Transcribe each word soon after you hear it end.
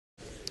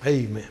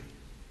Amen.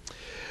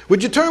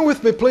 Would you turn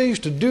with me, please,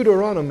 to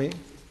Deuteronomy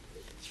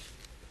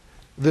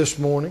this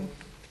morning?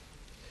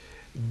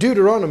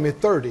 Deuteronomy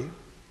 30.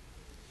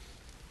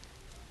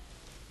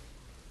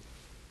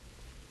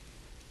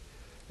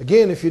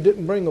 Again, if you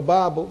didn't bring a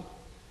Bible,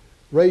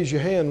 raise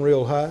your hand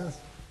real high.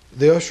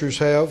 The ushers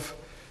have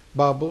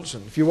Bibles.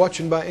 And if you're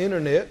watching by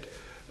internet,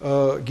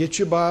 get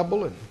your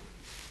Bible, and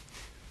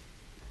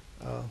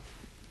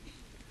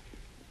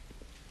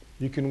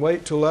you can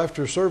wait till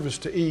after service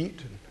to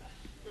eat. And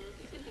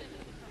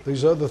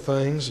these other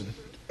things.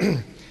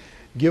 And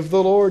give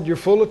the Lord your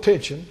full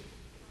attention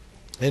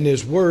and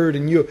His Word,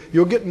 and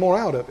you'll get more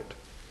out of it.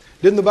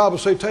 Didn't the Bible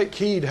say, take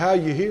heed how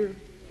you hear?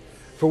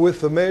 For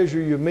with the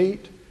measure you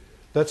meet,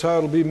 that's how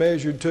it'll be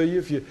measured to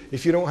you.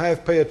 If you don't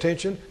have pay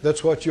attention,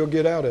 that's what you'll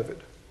get out of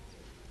it.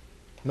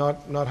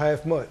 Not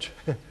half much.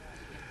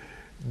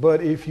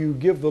 But if you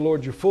give the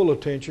Lord your full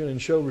attention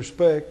and show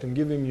respect and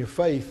give Him your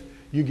faith,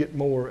 you get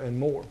more and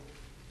more.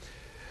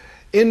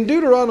 In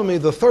Deuteronomy,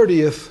 the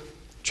 30th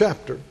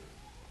chapter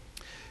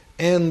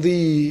and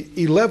the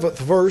 11th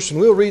verse, and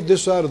we'll read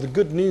this out of the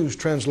Good News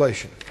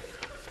translation.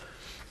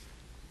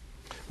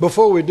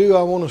 Before we do,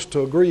 I want us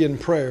to agree in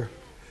prayer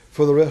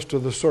for the rest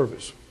of the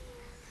service.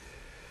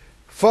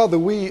 Father,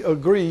 we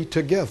agree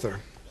together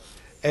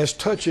as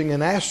touching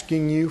and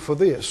asking you for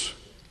this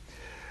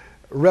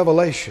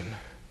revelation,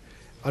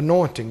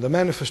 anointing, the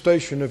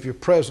manifestation of your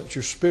presence,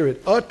 your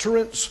Spirit,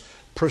 utterance,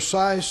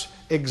 precise,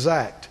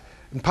 exact,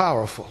 and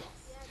powerful.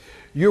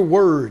 Your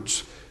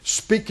words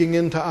speaking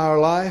into our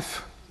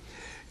life,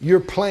 your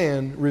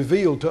plan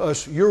revealed to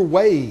us, your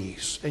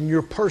ways and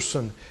your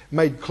person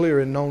made clear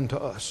and known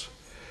to us.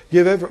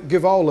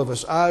 Give all of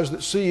us eyes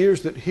that see,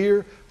 ears that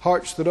hear,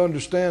 hearts that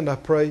understand, I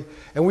pray.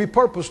 And we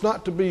purpose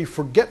not to be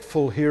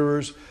forgetful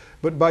hearers,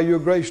 but by your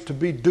grace to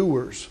be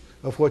doers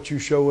of what you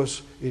show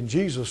us. In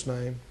Jesus'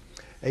 name,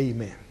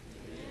 amen.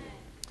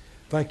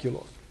 Thank you,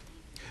 Lord.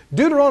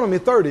 Deuteronomy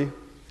 30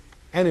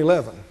 and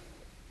 11.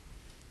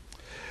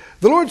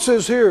 The Lord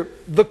says here,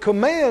 the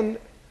command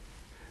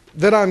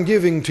that I'm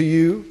giving to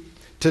you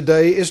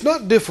today is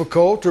not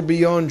difficult or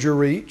beyond your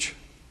reach.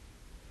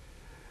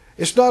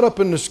 It's not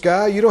up in the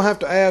sky. You don't have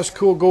to ask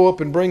who will go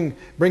up and bring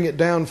it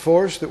down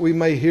for us that we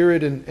may hear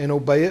it and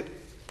obey it.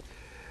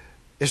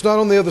 It's not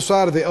on the other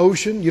side of the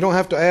ocean. You don't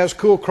have to ask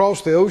who will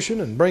cross the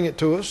ocean and bring it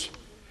to us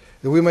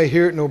that we may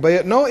hear it and obey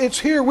it. No, it's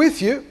here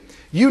with you.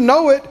 You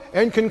know it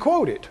and can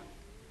quote it.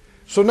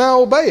 So now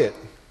obey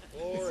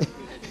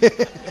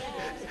it.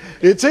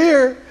 It's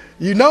here.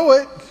 You know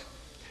it.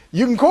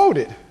 You can quote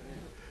it.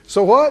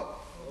 So what?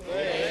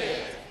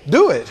 Obey it.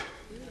 Do it.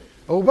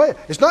 Obey it.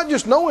 It's not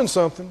just knowing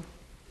something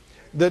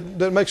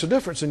that makes a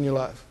difference in your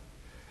life.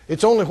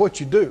 It's only what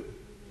you do.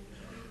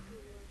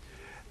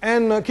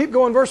 And keep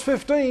going, verse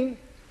 15.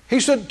 He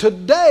said,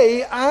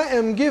 today I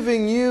am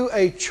giving you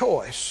a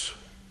choice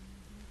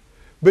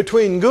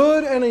between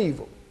good and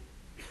evil,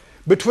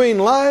 between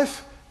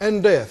life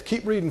and death.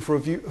 Keep reading for a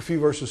few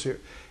verses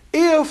here.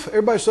 If,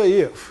 everybody say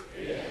if.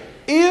 Yeah.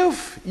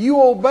 If you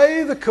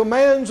obey the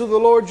commands of the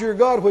Lord your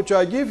God, which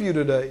I give you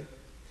today,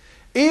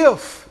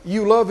 if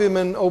you love Him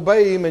and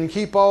obey Him and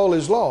keep all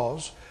His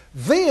laws,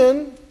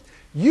 then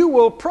you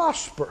will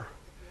prosper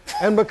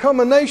and become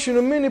a nation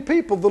of many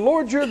people. The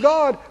Lord your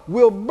God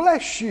will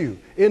bless you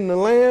in the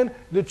land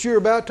that you're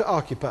about to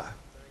occupy.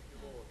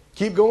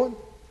 Keep going.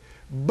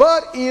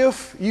 But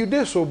if you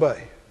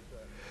disobey.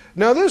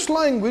 Now this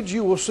language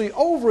you will see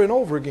over and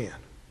over again.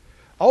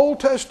 Old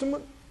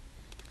Testament,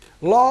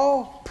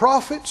 law,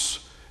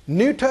 prophets,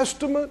 New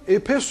Testament,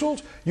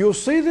 epistles. You'll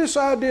see this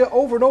idea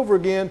over and over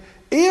again.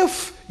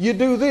 If you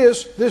do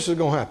this, this is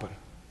going to happen.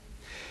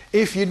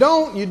 If you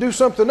don't, you do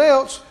something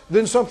else,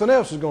 then something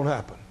else is going to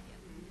happen.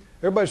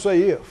 Everybody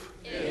say if.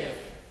 If.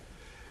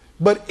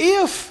 But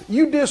if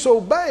you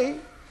disobey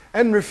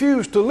and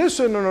refuse to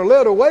listen and are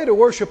led away to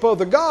worship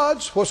other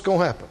gods, what's going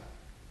to happen?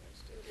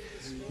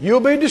 You'll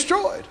be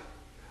destroyed.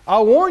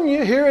 I'll warn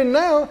you here and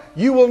now,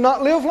 you will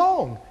not live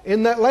long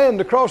in that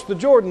land across the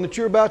Jordan that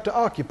you're about to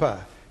occupy.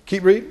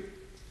 Keep reading.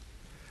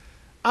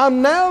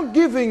 I'm now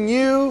giving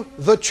you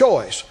the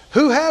choice.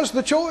 Who has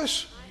the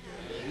choice?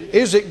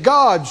 Is it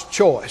God's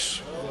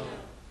choice?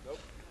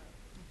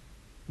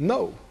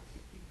 No.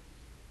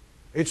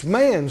 It's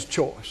man's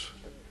choice.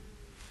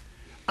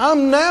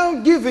 I'm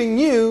now giving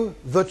you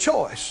the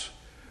choice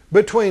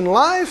between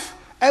life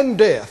and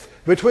death,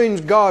 between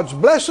God's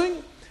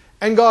blessing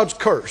and God's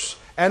curse.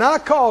 And I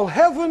call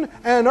heaven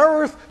and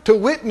earth to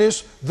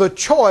witness the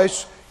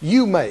choice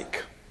you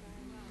make.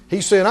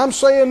 He said, I'm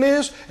saying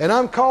this, and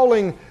I'm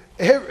calling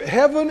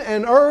heaven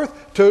and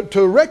earth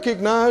to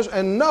recognize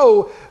and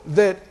know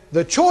that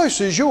the choice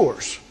is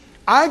yours.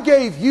 I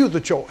gave you the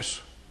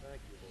choice.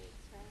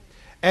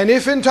 And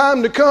if in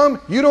time to come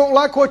you don't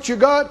like what you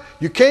got,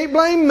 you can't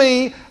blame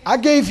me. I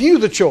gave you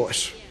the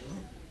choice.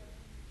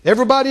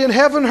 Everybody in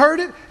heaven heard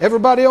it.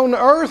 Everybody on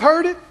the earth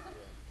heard it.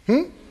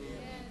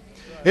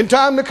 In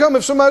time to come,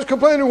 if somebody's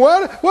complaining,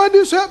 why did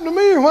this happen to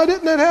me? Or why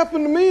didn't that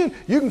happen to me? And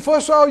you can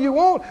fuss all you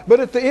want. But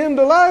at the end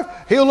of life,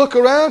 He'll look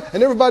around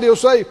and everybody will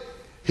say,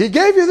 He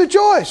gave you the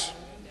choice.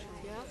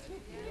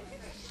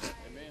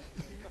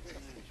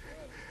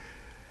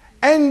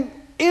 And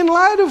in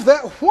light of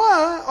that,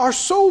 why are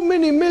so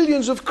many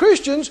millions of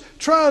Christians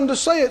trying to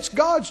say it's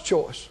God's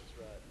choice?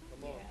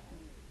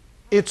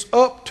 It's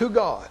up to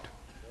God.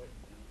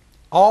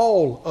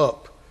 All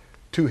up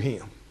to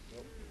Him.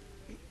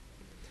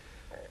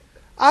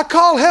 I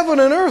call heaven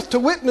and earth to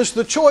witness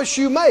the choice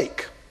you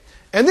make.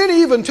 And then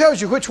He even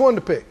tells you which one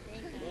to pick.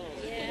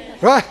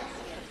 Right?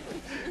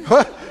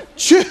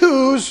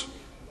 Choose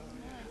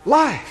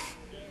life.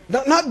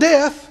 Not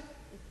death.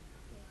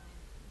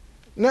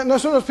 Now,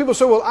 sometimes people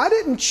say, well, I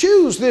didn't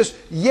choose this.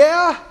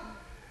 Yeah,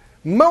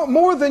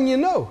 more than you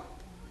know.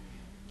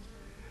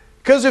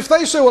 Because if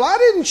they say, well, I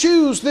didn't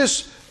choose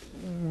this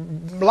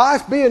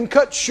life being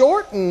cut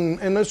short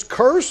and this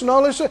curse and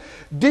all this,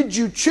 did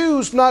you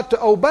choose not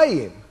to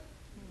obey Him?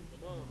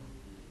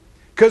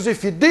 Because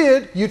if you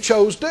did, you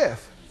chose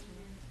death.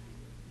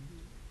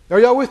 Are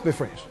y'all with me,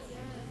 friends?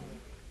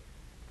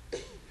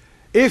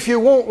 If you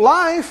want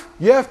life,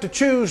 you have to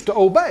choose to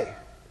obey.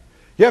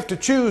 You have to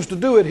choose to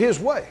do it His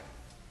way.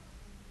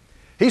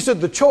 He said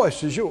the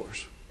choice is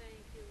yours.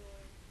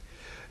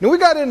 Now, we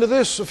got into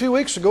this a few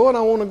weeks ago, and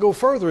I want to go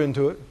further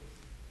into it.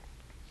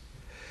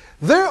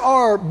 There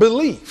are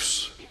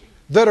beliefs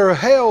that are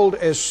held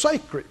as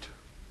sacred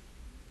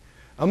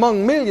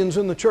among millions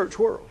in the church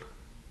world.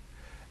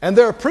 And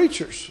there are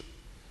preachers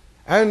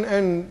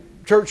and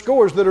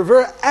churchgoers that are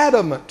very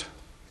adamant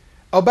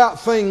about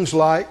things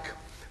like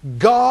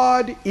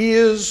God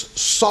is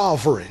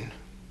sovereign.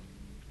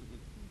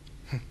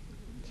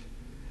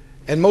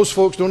 And most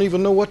folks don't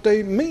even know what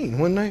they mean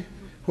when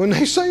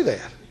they say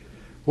that.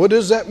 What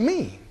does that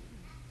mean?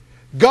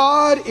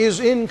 God is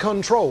in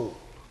control.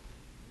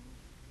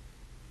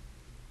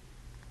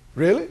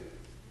 Really?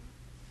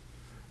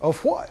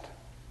 Of what?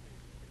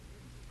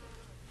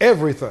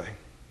 Everything.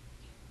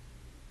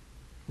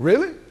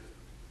 Really?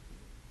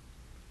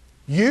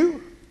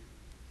 You?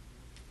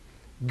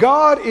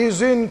 God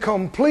is in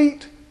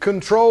complete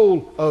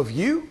control of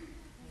you?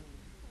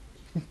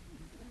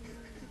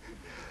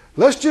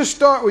 Let's just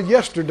start with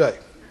yesterday.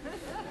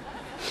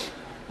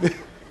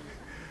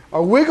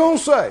 Are we going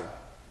to say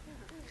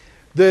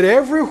that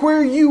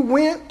everywhere you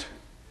went,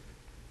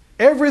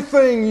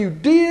 everything you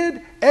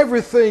did,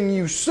 everything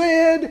you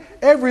said,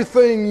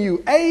 everything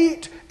you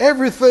ate,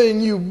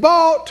 everything you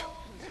bought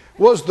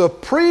was the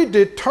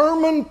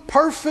predetermined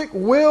perfect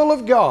will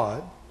of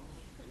God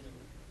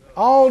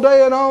all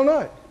day and all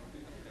night?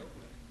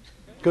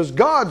 Because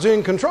God's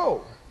in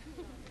control.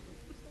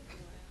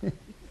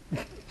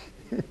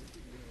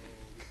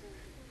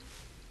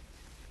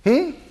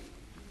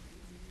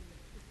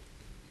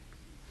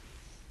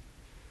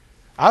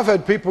 I've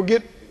had people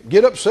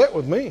get upset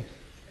with me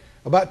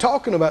about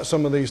talking about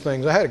some of these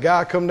things. I had a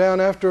guy come down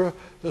after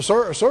the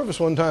service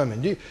one time,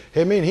 and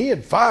he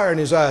had fire in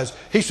his eyes.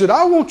 He said,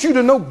 I want you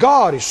to know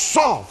God is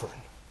sovereign.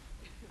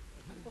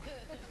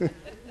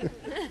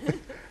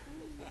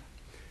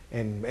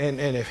 and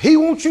if He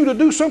wants you to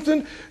do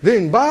something,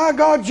 then by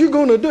God, you're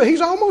going to do it.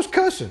 He's almost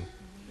cussing.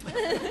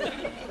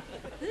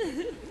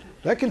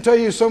 That can tell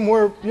you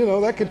somewhere,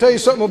 that can tell you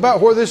something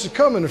about where this is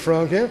coming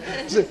from.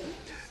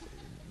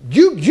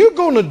 You're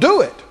going to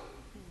do it.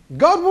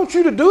 God wants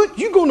you to do it.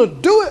 You're going to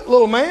do it,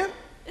 little man.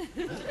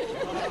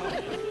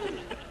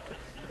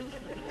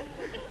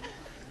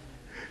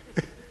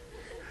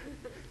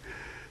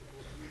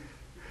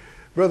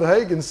 Brother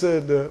Hagin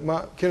said,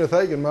 Kenneth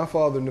Hagin, my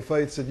father in the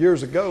faith, said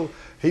years ago,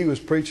 he was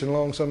preaching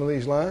along some of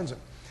these lines,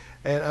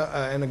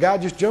 and a guy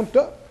just jumped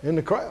up in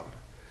the crowd.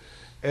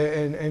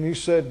 And he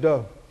said,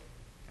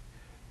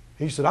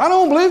 I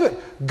don't believe it.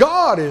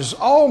 God is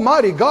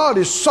almighty. God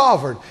is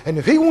sovereign. And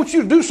if He wants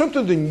you to do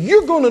something, then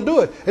you're going to do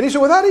it. And he said,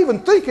 without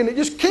even thinking, he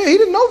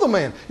didn't know the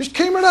man. It just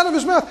came right out of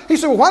his mouth. He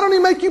said, well, why don't He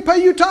make you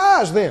pay your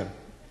tithes then?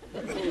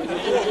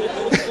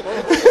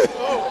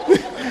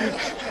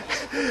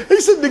 He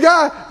said, the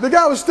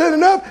guy was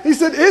standing up. He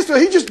said,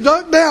 he just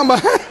ducked down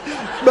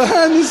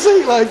behind the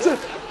seat like that.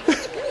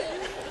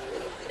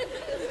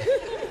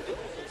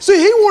 See,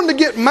 he wanted to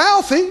get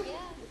mouthy.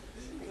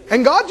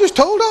 And God just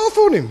told off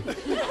on him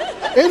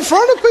in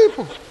front of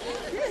people.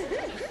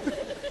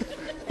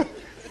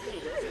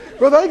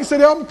 Brother Hagin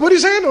said, "I'm put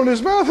his hand on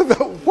his mouth." I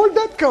thought, where'd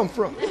that come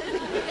from?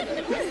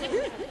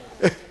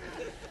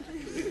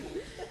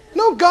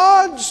 No,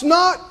 God's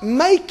not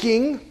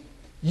making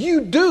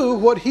you do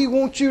what He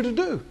wants you to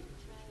do.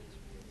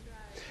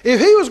 If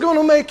He was going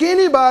to make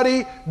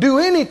anybody do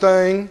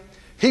anything,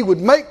 He would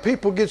make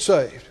people get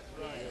saved.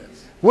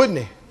 Wouldn't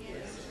He?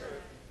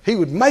 He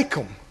would make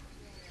them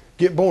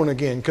get born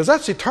again, because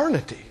that's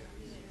eternity.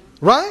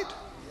 Right?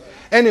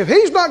 And if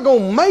He's not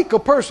going to make a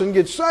person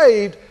get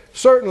saved,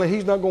 certainly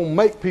He's not going to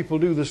make people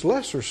do this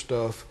lesser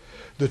stuff.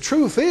 The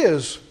truth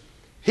is,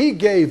 He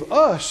gave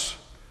us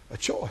a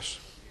choice.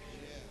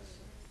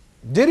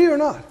 Did He or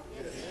not?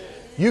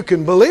 You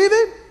can believe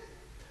it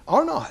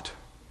or not.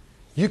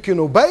 You can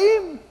obey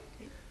Him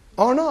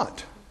or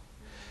not.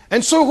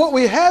 And so what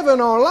we have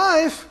in our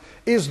life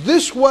is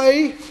this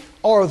way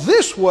or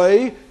this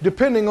way,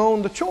 depending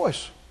on the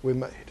choice we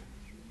made.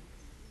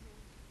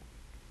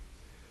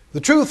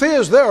 The truth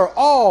is, there are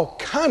all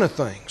kind of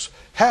things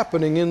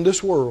happening in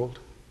this world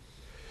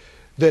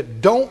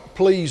that don't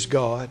please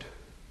God,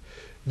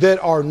 that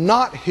are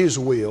not His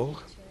will,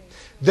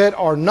 that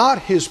are not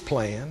His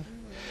plan.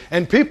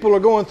 And people are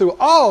going through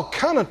all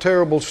kind of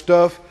terrible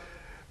stuff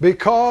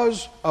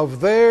because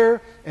of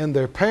their and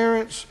their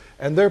parents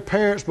and their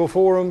parents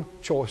before them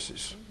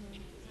choices.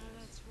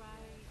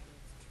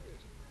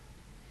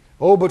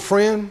 Oh, but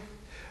friend,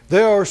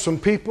 there are some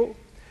people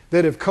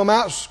that have come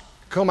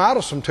out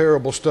of some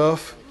terrible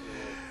stuff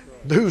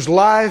whose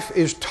life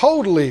is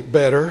totally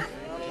better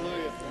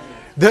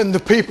than the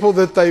people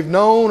that they've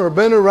known or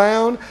been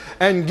around,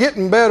 and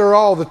getting better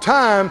all the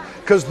time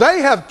because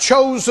they have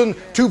chosen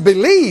to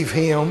believe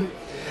Him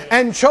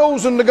and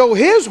chosen to go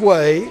His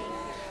way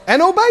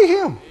and obey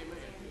Him.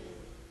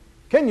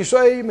 Can you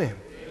say amen?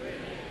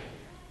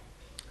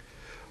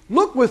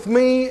 Look with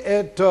me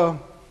at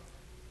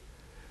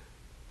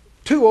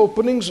two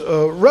openings.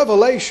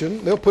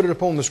 Revelation, they'll put it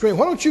up on the screen.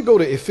 Why don't you go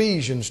to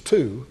Ephesians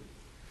 2,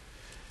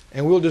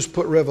 and we'll just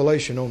put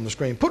Revelation on the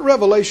screen. Put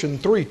Revelation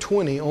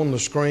 3:20 on the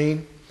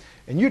screen,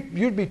 and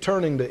you'd be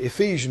turning to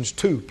Ephesians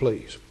 2,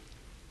 please.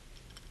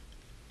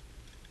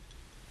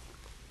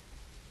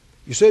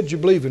 You said you're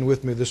believing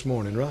with me this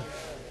morning, right?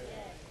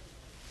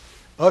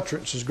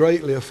 Utterance is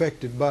greatly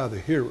affected by the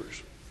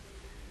hearers.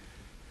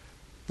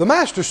 The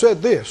Master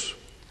said this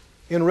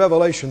in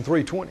Revelation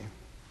 3:20.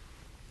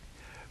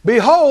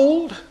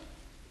 Behold,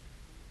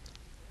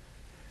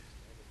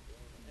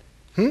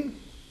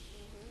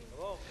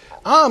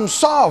 I'm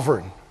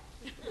sovereign.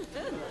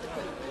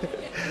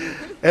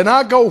 And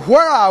I go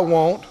where I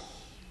want,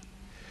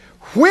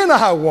 when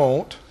I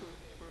want,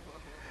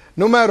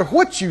 no matter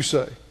what you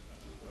say.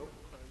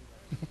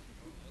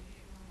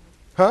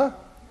 Huh?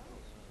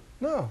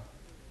 No.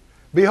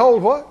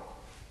 Behold what?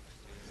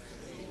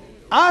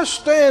 I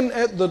stand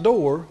at the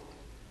door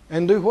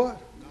and do what?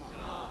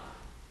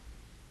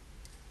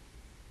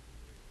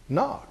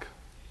 Knock.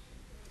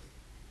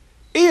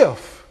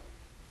 If,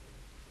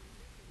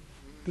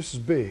 this is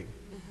big.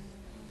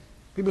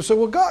 People say,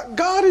 well,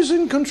 God is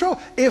in control.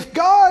 If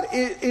God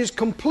is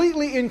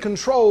completely in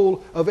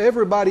control of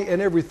everybody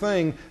and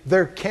everything,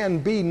 there can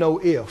be no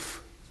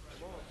if.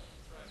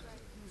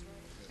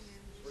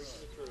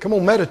 Come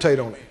on, meditate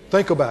on it.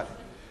 Think about it.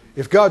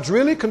 If God's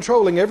really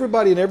controlling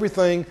everybody and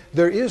everything,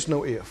 there is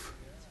no if.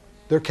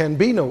 There can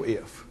be no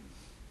if.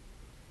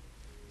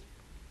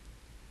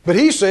 But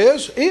He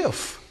says,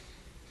 if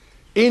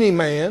any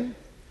man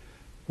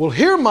will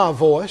hear my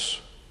voice,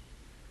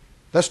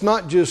 that's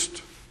not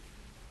just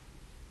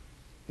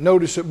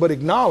notice it, but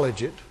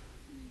acknowledge it,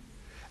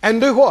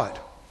 and do what?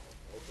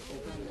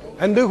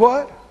 And do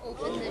what?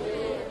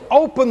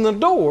 Open the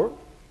door.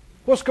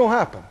 What's going to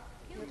happen?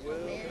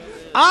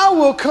 I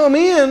will come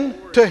in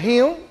to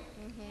him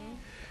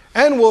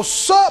and will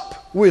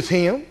sup with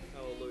him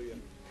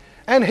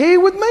and he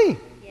with me.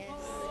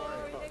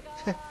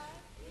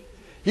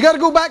 You got to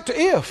go back to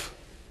if.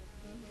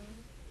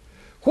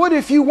 What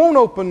if you won't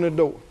open the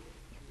door?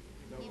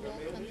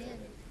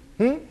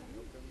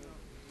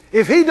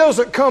 If he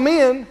doesn't come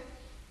in,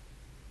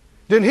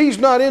 then he's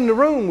not in the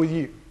room with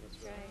you.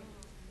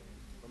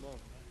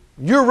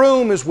 Your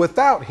room is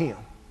without him.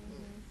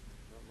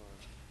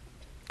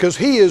 Because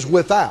he is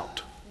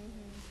without.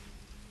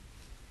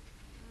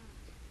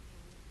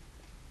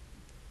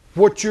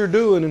 What you're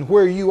doing and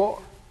where you are.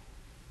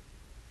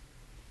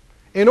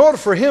 In order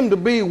for him to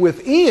be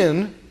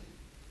within,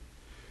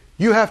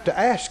 you have to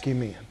ask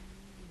him in.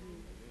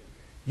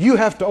 You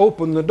have to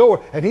open the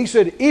door. And he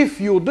said, if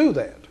you'll do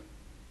that,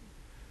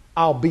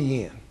 I'll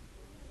be in.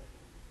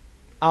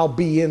 I'll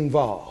be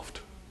involved.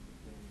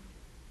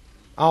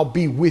 I'll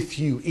be with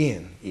you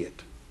in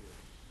it.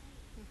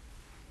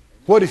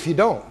 What if you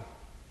don't?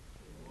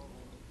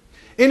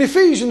 In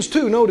Ephesians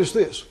 2, notice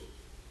this.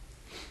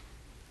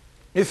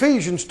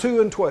 Ephesians 2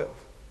 and 12.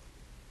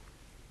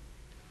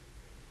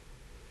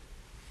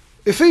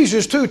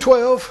 Ephesians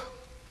 2:12.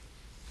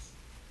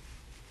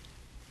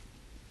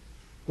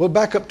 We'll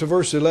back up to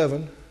verse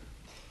 11.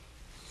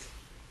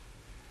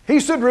 He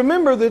said,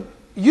 remember that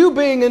you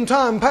being in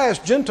time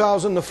past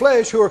Gentiles in the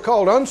flesh, who are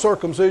called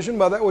uncircumcision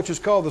by that which is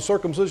called the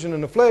circumcision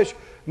in the flesh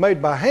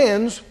made by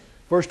hands,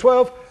 verse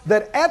 12,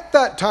 that at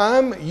that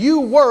time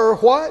you were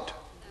what?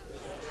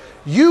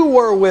 You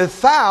were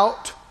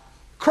without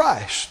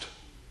Christ.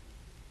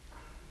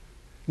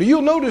 Now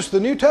you'll notice the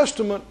New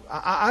Testament,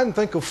 I can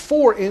think of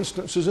 4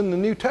 instances in the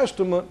New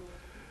Testament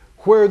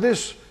where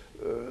this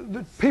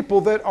the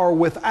people that are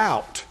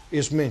without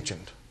is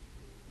mentioned.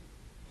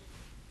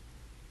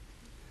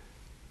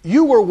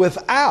 You were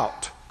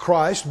without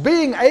Christ,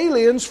 being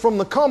aliens from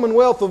the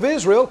commonwealth of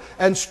Israel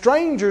and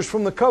strangers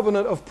from the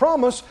covenant of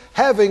promise,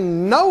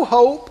 having no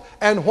hope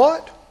and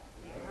what?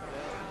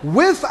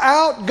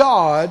 Without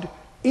God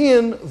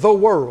in the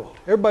world.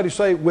 Everybody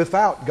say,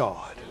 without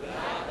God.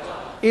 Without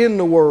God. In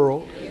the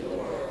world.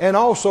 And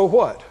also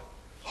what?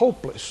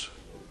 Hopeless.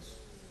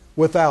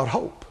 Without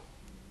hope.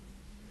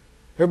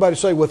 Everybody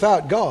say,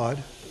 without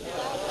God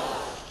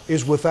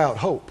is without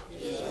hope.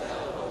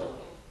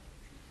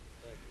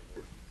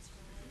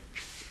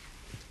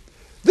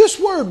 This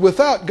word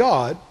without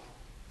God,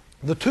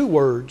 the two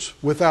words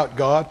without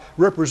God,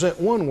 represent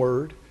one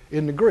word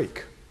in the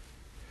Greek.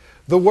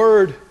 The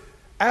word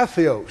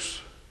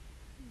atheos,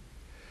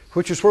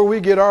 which is where we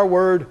get our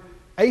word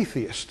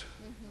atheist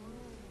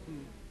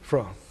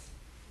from.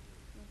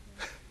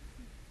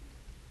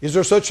 Is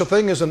there such a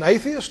thing as an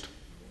atheist?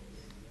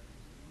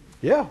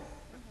 Yeah.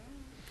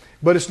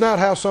 But it's not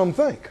how some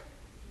think.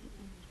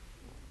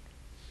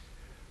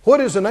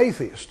 What is an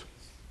atheist?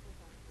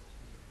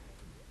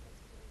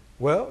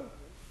 Well,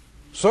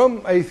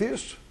 some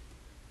atheists,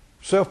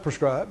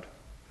 self-prescribed,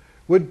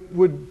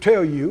 would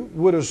tell you,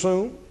 would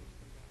assume,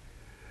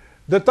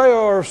 that they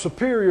are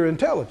superior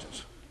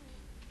intelligence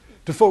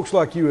to folks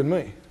like you and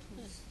me.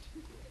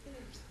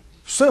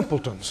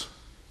 Simpletons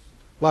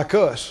like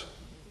us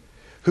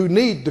who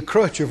need the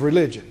crutch of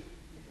religion.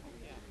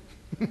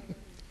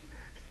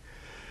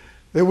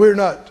 That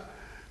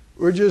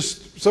we're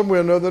just somewhere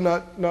or another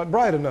not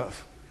bright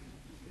enough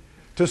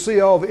to see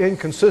all the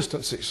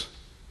inconsistencies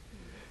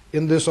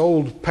in this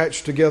old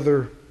patched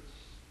together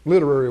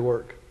literary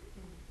work.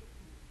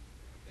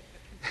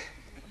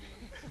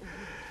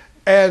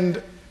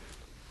 And,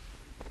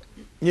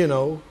 you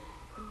know,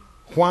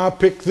 why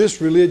pick this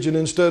religion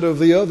instead of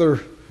the other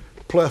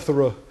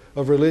plethora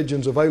of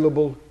religions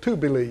available to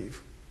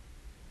believe?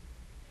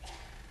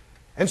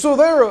 And so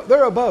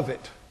they're above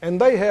it,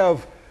 and they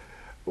have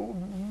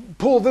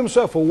pulled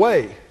themselves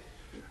away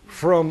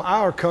from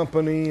our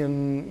company,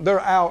 and they're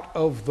out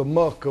of the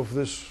muck of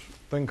this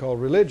thing called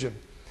religion.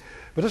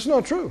 But it's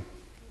not true.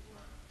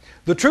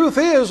 The truth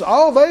is,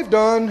 all they've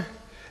done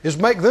is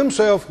make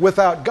themselves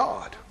without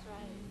God.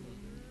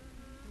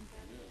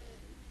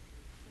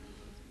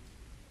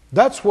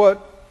 That's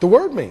what the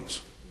word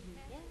means.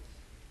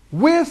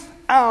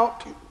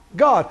 Without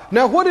God.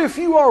 Now, what if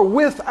you are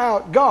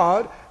without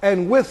God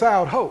and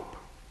without hope?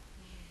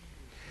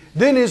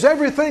 Then is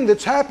everything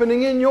that's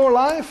happening in your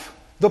life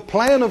the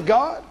plan of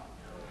God?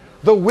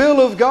 The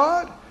will of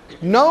God?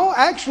 No,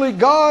 actually,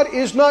 God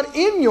is not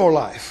in your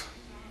life.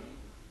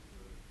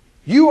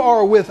 You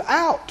are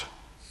without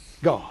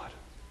God.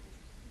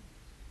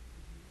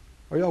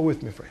 Are y'all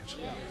with me, friends?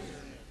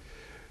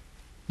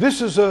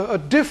 This is a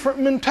different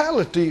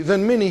mentality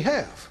than many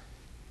have.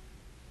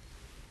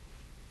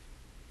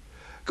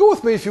 Go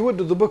with me, if you would,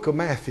 to the book of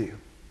Matthew.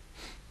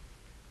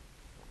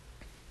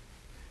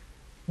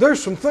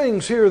 There's some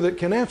things here that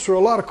can answer a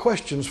lot of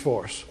questions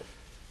for us.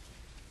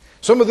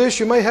 Some of this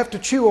you may have to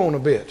chew on a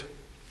bit.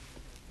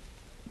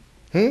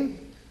 How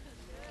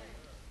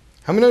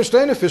many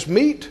understand if it's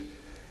meat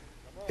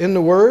in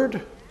the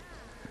Word,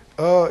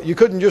 you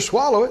couldn't just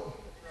swallow it.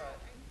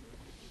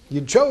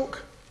 You'd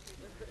choke.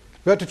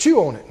 You have to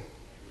chew on it.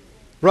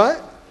 Right?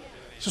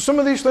 So some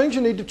of these things you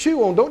need to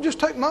chew on. Don't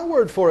just take my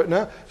word for it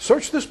now.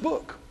 Search this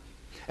book.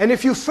 And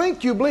if you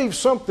think you believe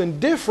something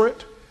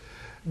different,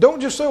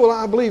 don't just say, well,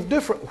 I believe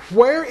different.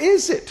 Where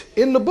is it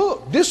in the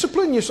book?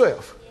 Discipline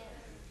yourself.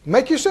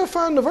 Make yourself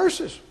find the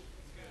verses.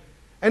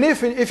 And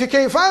if you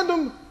can't find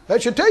them,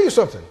 that should tell you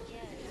something.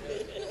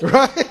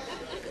 Right?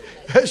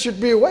 That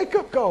should be a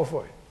wake-up call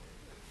for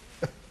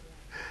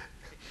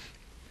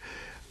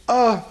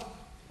you.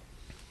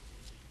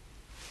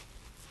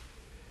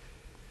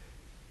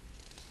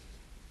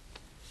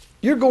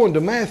 You're going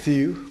to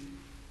Matthew,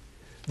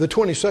 the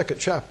 22nd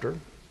chapter.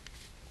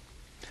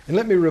 And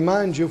let me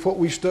remind you of what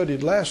we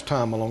studied last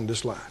time along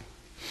this line.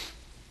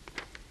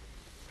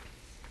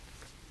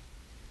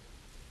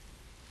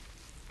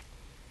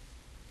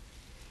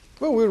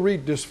 Well, we'll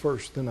read this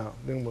first, then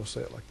we'll say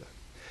it like that.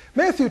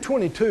 Matthew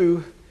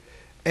 22,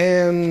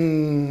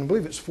 and I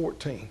believe it's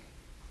 14.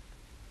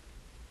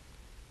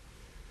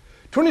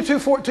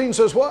 22:14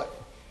 says what?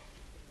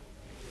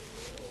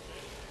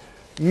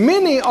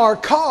 Many are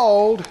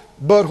called,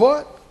 but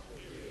what?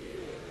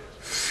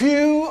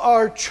 Few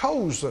are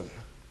chosen.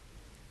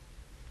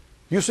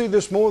 You see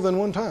this more than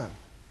one time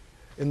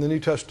in the New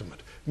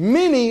Testament.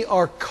 Many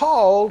are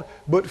called,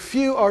 but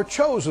few are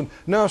chosen.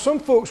 Now, some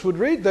folks would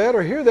read that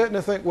or hear that and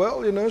they think,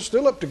 well, it's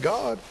still up to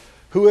God,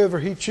 whoever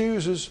He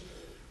chooses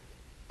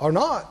or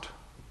not.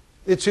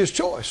 It's His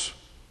choice.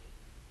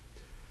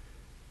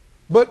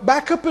 But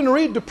back up and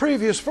read the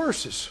previous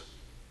verses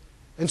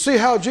and see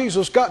how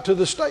Jesus got to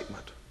this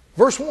statement.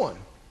 Verse 1.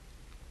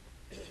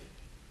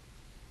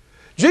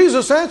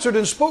 Jesus answered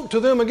and spoke to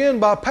them again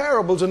by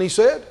parables, and He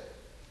said,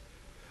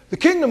 the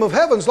kingdom of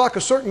heaven is like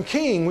a certain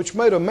king which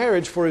made a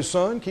marriage for his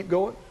son. Keep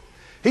going.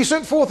 He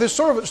sent forth his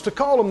servants to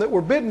call them that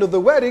were bidden to the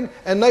wedding,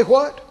 and they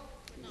what?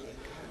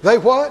 They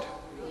what?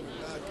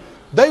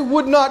 They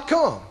would not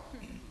come.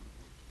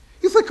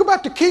 You think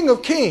about the King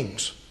of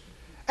Kings.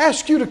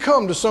 Ask you to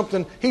come to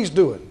something He's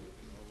doing.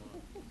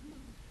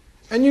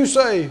 And you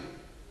say,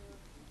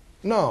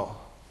 no.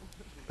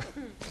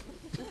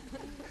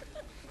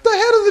 The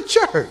head of the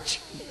church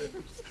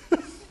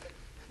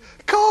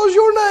calls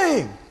your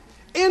name,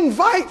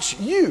 invites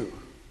you,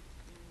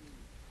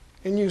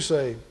 and you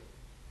say,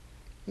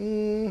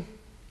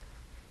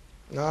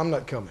 No, I'm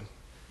not coming.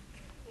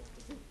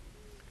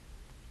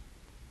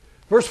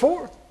 Verse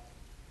 4.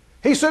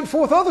 He sent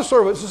forth other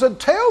servants and said,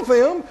 tell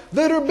them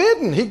that are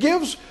bidden. He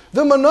gives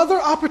them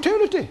another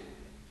opportunity.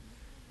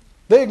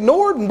 They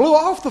ignored and blew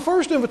off the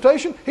first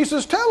invitation. He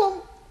says, tell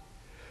them,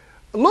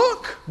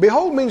 look,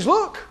 behold means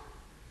look.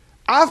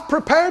 I've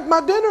prepared my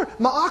dinner,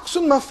 my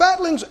oxen, my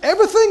fatlings,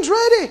 everything's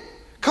ready.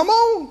 Come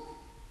on,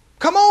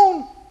 come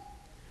on.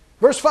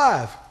 Verse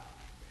 5.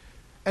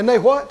 And they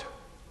what?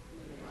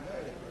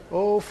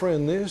 Oh,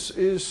 friend, this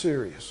is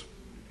serious.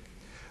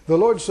 The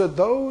Lord said,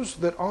 those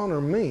that honor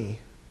me,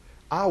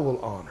 I will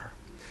honor.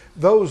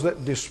 Those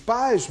that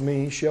despise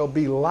me shall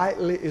be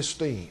lightly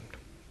esteemed.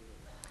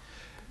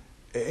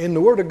 In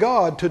the Word of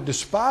God, to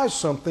despise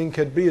something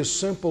can be as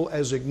simple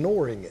as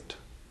ignoring it.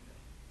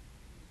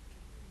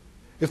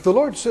 If the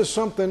Lord says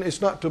something,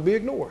 it's not to be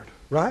ignored,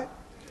 right?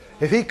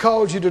 If He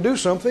calls you to do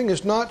something,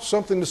 it's not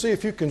something to see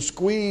if you can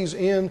squeeze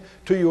in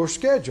to your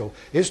schedule.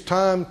 It's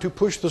time to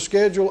push the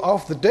schedule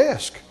off the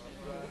desk,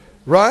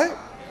 right?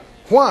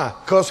 Why?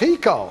 Because He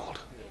called.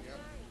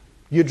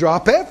 You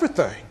drop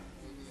everything.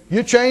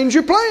 You change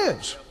your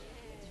plans.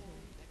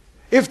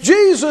 If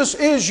Jesus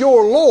is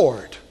your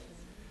Lord,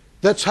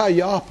 that's how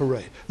you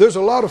operate. There's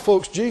a lot of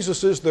folks,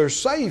 Jesus is their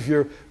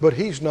Savior, but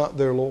He's not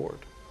their Lord.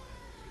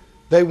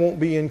 They won't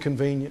be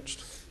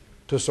inconvenienced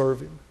to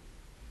serve Him.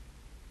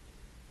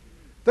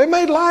 They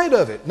made light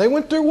of it. They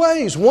went their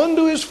ways. One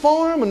to his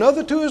farm,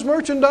 another to his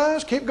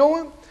merchandise. Keep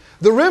going.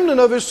 The remnant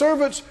of his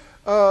servants,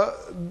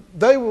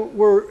 they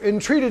were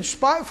entreated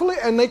spitefully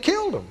and they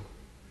killed them.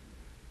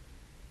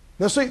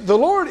 Now see, the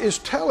Lord is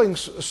telling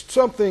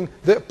something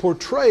that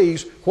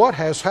portrays what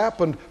has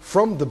happened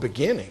from the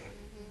beginning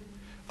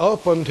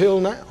up until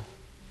now.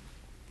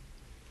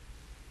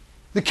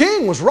 The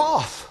king was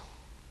wroth.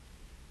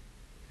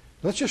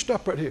 Let's just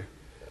stop right here.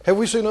 Have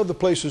we seen other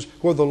places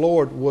where the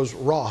Lord was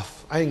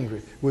wroth,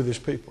 angry with His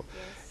people?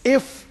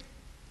 If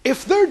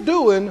they're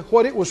doing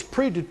what it was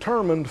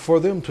predetermined for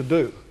them to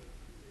do,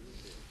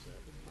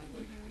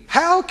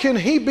 how can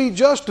He be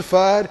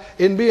justified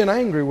in being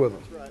angry with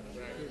them?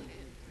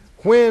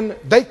 When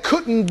they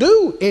couldn't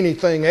do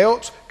anything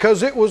else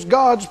because it was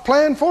God's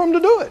plan for them to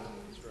do it.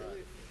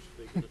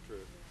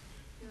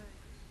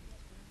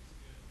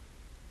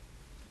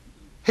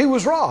 He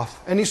was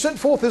wroth, and He sent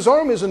forth His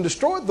armies and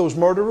destroyed those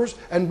murderers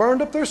and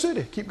burned up their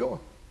city. Keep going.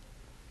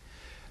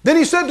 Then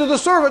He said to the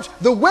servants,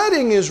 the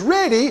wedding is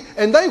ready,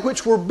 and they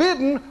which were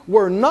bidden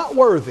were not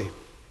worthy.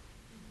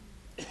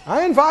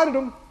 I invited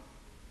them,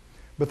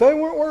 but they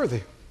weren't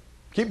worthy.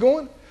 Keep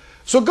going.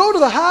 So go to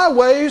the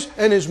highways,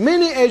 and as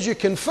many as you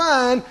can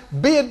find,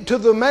 bid to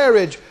the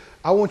marriage.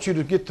 I want you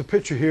to get the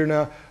picture here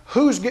now.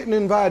 Who's getting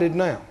invited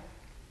now?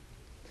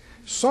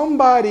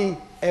 Somebody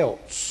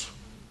else.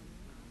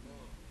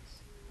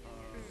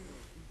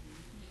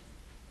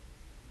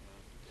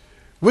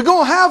 We're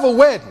going to have a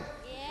wedding.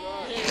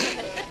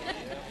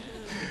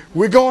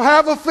 We're going to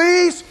have a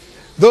feast.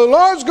 The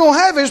Lord's going to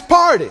have His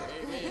party.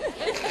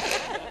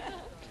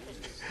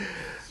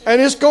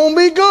 And it's going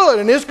to be good.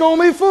 And it's going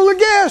to be full of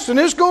guests. And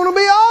it's going to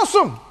be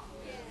awesome.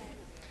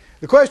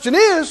 The question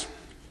is,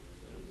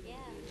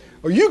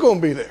 are you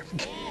going to be there?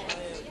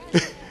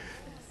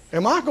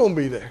 Am I going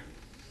to be there?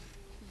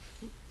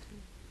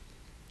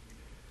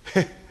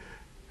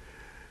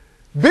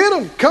 Bid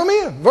them, come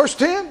in. Verse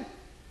 10.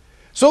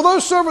 So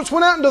those servants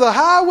went out into the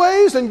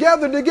highways and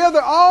gathered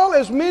together all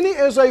as many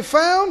as they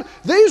found.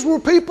 These were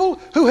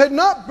people who had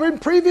not been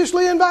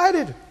previously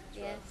invited.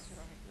 Yes.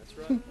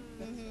 That's right.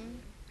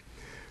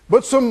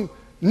 But some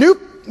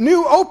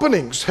new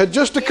openings had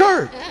just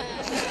occurred.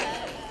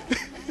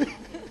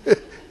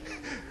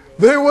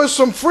 There was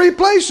some free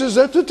places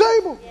at the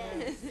table.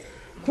 Yes.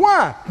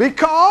 Why?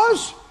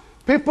 Because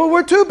people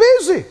were too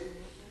busy.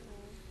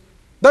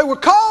 They were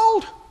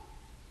called.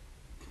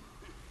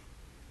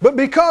 But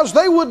because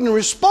they wouldn't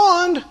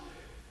respond,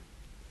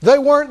 they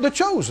weren't the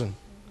chosen.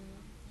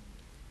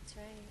 That's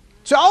right.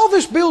 So all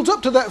this builds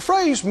up to that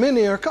phrase,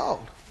 many are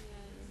called,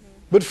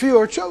 but few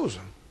are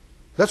chosen.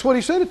 That's what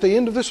He said at the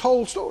end of this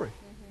whole story.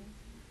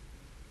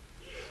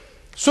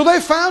 So they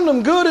found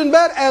them good and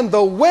bad, and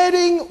the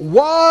wedding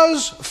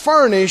was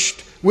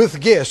furnished with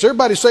guests.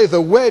 Everybody say,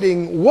 the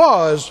wedding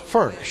was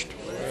furnished.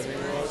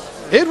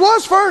 It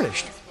was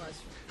furnished.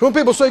 When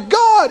people say,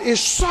 God is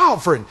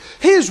sovereign,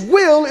 His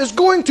will is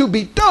going to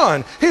be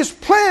done, His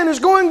plan is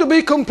going to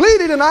be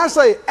completed, and I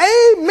say,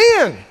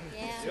 amen.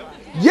 Yeah.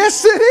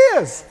 Yes, it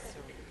is.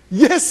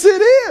 Yes,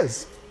 it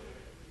is.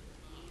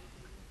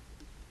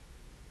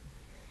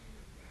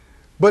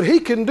 But He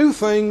can do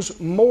things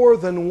more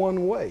than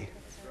one way.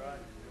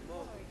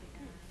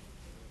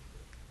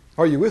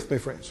 Are you with me,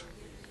 friends?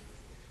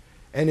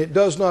 And it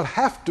does not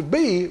have to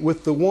be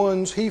with the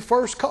ones He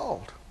first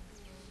called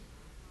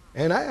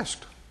and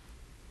asked.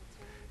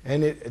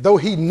 And though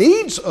He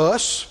needs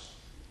us,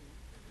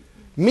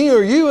 me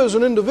or you as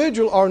an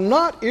individual are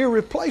not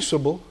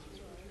irreplaceable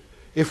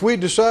if we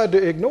decide to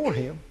ignore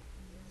Him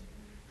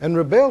and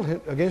rebel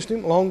against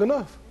Him long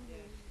enough.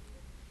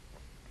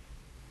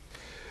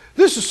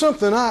 This is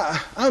something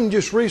I'm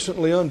just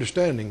recently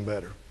understanding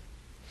better.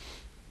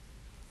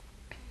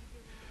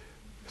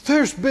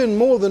 There's been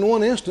more than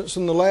one instance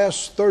in the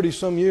last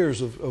 30-some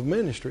years of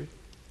ministry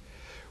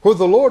where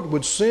the Lord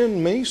would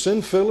send me,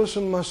 send Phyllis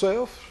and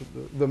myself,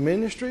 the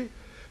ministry,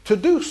 to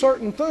do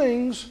certain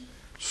things,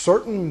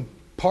 certain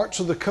parts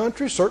of the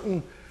country,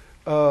 certain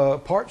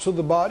parts of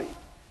the body.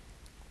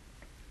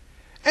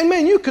 And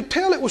man, you could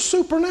tell it was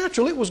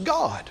supernatural. It was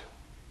God.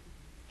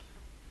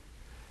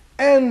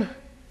 And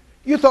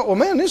you thought, well,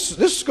 man, this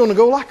is going to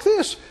go like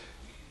this.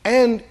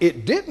 And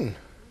it didn't.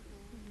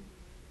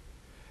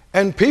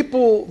 And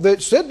people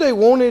that said they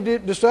wanted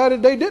it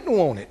decided they didn't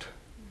want it.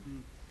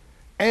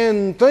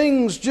 And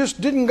things just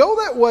didn't go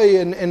that way.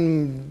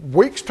 And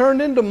weeks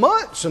turned into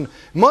months. And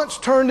months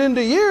turned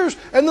into years.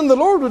 And then the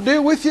Lord would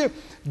deal with you,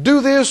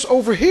 do this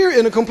over here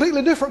in a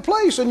completely different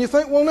place. And you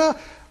think, well, now,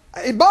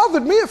 it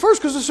bothered me at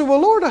first because I said, well,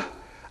 Lord,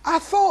 I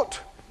thought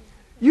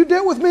you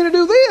dealt with me to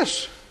do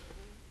this.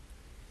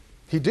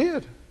 He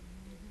did.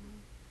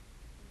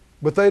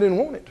 But they didn't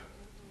want it.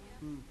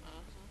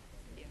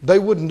 They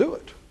wouldn't do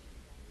it.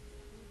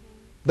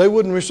 They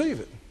wouldn't receive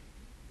it.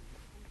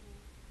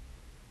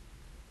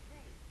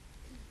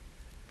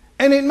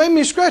 And it made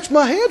me scratch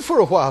my head for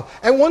a while.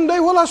 And one day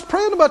while I was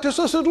praying about this,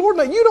 I said, Lord,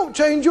 now you don't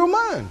change your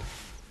mind.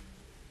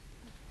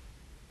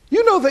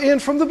 You know the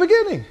end from the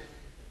beginning.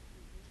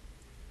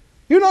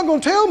 You're not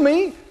going to tell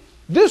me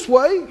this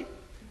way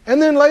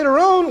and then later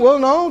on, well,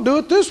 no, do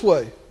it this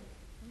way.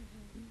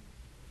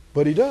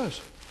 But He does.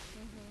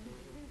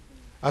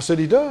 I said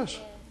He does.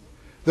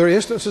 There are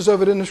instances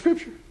of it in the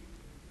Scripture.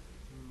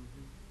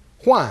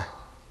 Why?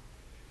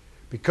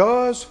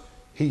 Because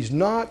He's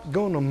not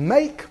going to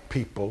make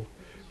people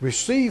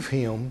receive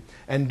Him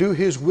and do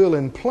His will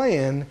and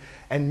plan,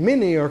 and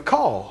many are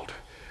called,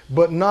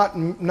 but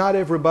not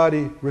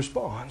everybody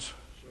responds.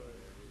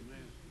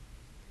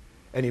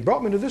 And He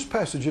brought me to this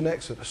passage in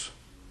Exodus.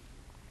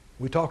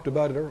 We talked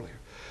about it earlier.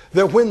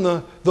 That when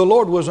the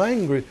Lord was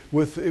angry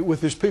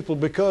with His people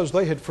because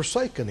they had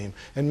forsaken Him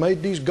and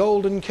made these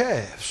golden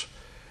calves,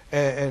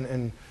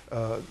 and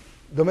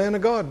the man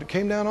of God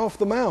came down off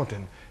the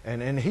mountain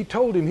and He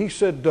told him, He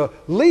said,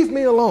 leave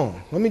me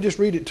alone. Let me just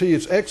read it to you.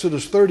 It's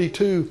Exodus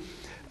 32,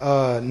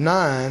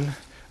 9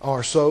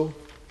 or so.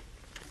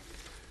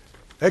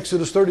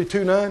 Exodus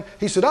 32, 9.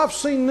 He said, I've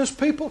seen this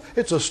people.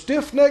 It's a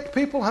stiff-necked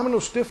people. How many know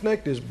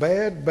stiff-necked is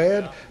bad,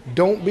 bad?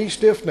 Don't be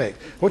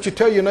stiff-necked. What you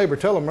tell your neighbor,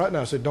 tell them right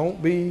now. I said,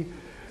 don't be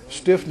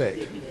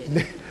stiff-necked.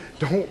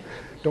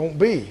 Don't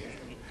be.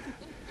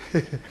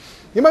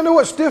 You might know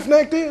what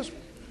stiff-necked is?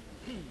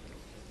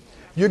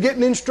 You're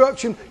getting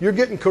instruction, you're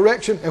getting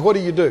correction, and what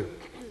do?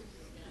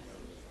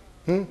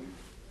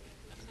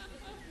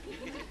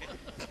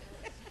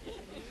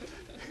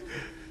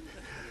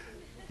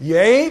 You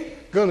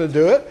ain't going to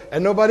do it,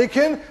 and nobody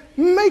can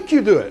make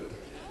you do it.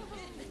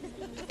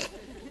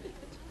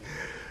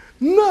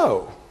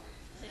 No.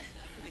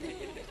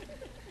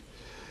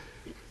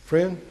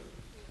 Friend,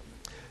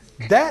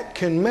 that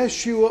can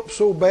mess you up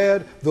so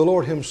bad, the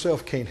Lord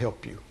Himself can't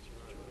help you.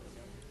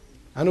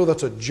 I know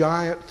that's a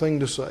giant thing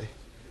to say,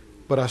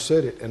 but I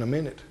said it in a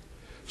minute.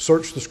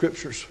 Search the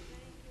Scriptures.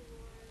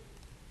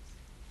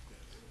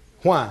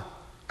 Why?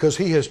 Because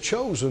He has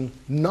chosen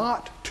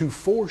not to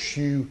force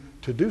you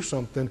to do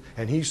something,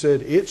 and He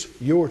said it's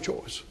your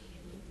choice.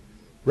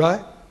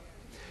 Right?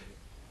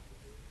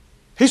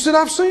 He said,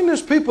 I've seen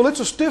this people. It's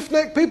a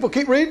stiff-necked people.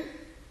 Keep reading.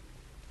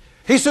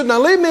 He said, now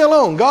leave me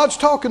alone. God's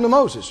talking to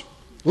Moses.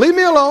 Leave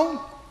me alone.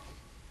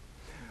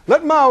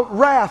 Let my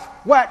wrath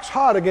wax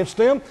hot against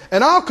them,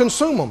 and I'll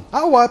consume them.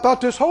 I'll wipe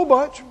out this whole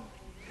bunch.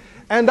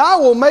 And I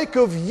will make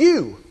of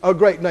you a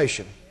great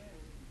nation.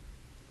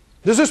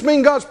 Does this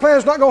mean God's plan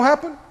is not going to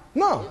happen?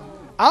 No.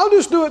 I'll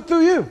just do it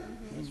through you.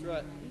 That's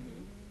right.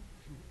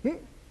 Come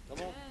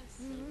on.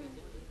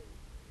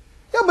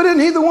 Yeah, but isn't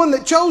He the one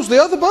that chose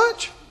the other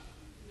bunch?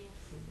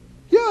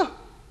 Yeah.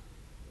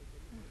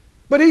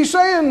 But He's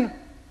saying,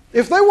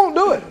 if they won't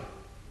do it,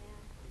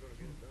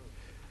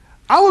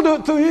 I will do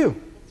it through you.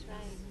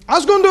 I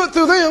was going to do it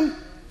through them,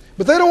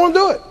 but they don't want to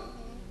do it.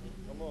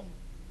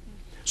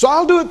 So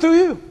I'll do it through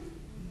you.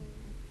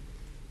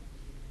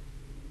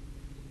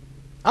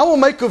 I will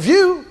make of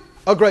you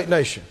a great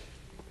nation.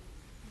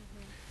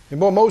 And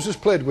boy, Moses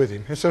pled with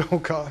Him and said, oh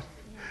God,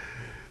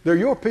 they're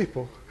your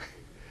people.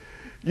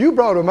 You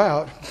brought them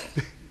out.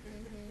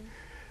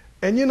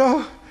 And you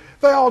know,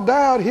 they all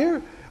die out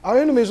here. Our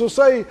enemies will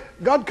say,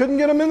 God couldn't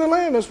get them in the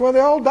land. That's why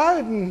they all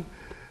died.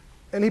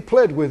 And He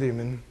pled with Him.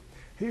 And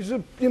He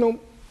said, you know,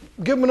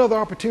 give them another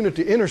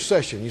opportunity.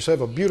 Intercession. You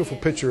have a beautiful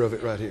picture of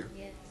it right here.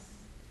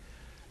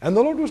 And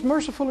the Lord was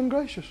merciful and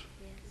gracious.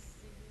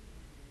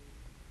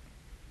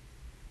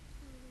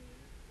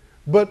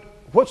 But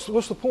what's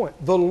the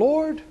point? The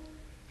Lord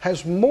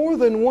has more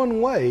than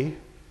one way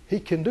He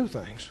can do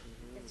things.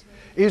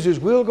 Is His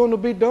will going to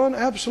be done?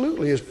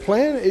 Absolutely. His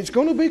plan, it's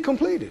going to be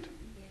completed.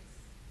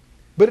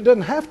 But it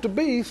doesn't have to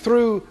be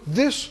through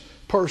this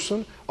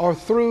person or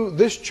through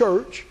this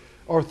church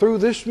or through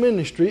this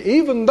ministry.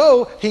 Even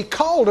though He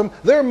called them,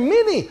 there are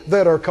many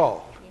that are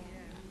called.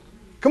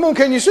 Come on,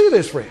 can you see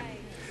this, friend?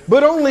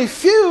 But only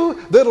few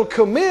that'll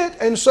commit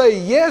and say,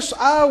 yes,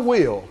 I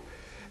will.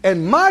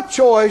 And my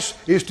choice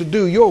is to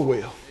do your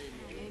will.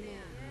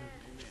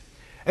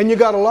 And you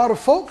got a lot of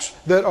folks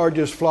that are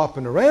just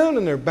flopping around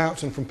and they're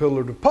bouncing from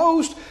pillar to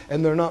post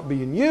and they're not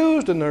being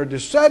used and they're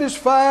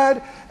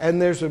dissatisfied and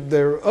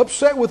they're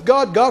upset with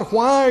God. God,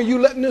 why are you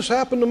letting this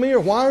happen to me? Or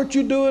why aren't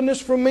you doing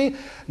this for me?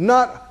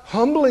 Not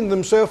humbling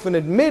themselves and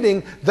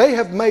admitting they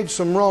have made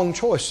some wrong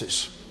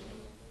choices.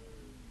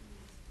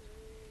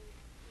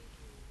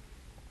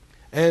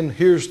 And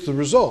here's the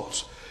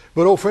results.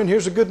 But old friend,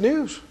 here's the good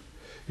news.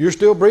 You're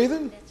still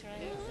breathing.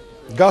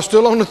 God's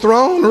still on the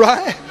throne,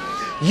 right?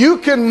 You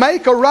can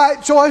make a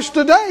right choice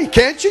today,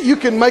 can't you? You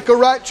can make a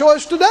right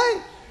choice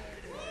today.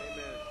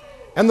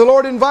 And the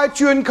Lord invites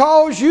you and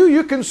calls you.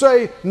 You can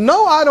say,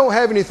 no, I don't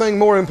have anything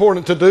more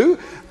important to do.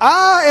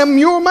 I am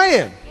your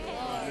man.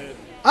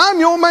 I'm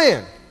your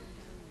man.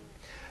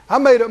 I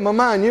made up my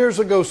mind years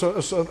ago, so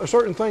a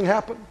certain thing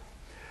happened.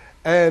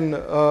 And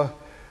the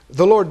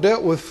Lord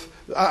dealt with,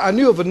 I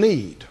knew of a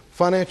need,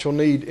 financial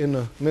need in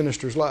a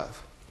minister's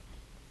life.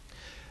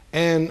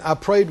 And I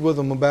prayed with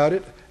them about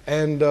it.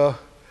 And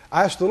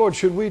I asked the Lord,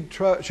 should we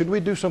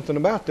do something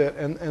about that?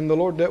 And the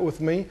Lord dealt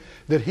with me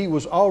that He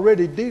was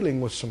already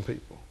dealing with some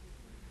people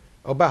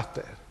about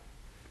that.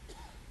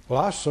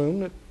 Well, I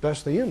assumed that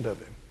that's the end of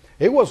it.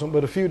 It wasn't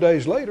but a few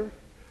days later,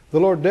 the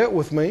Lord dealt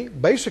with me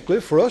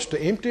basically for us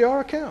to empty our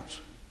accounts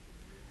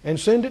and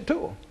send it to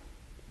them.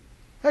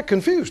 That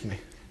confused me.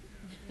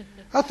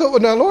 I thought, well,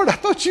 now, Lord, I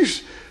thought you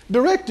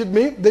directed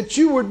me that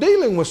you were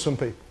dealing with some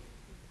people.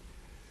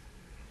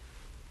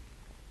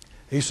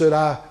 He said,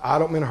 I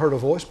don't mean to hurt a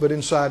voice, but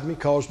inside me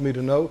caused me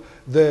to know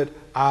that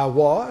I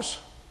was.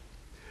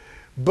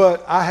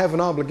 But I have an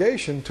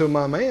obligation to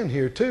my man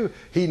here too.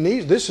 He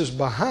needs, this is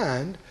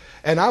behind,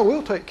 and I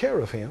will take care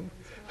of him,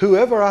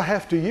 whoever I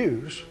have to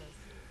use.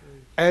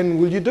 And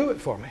will you do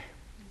it for me?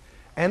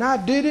 And I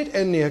did it,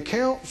 and the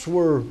accounts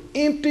were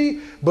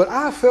empty, but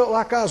I felt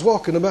like I was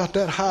walking about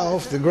that high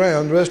off the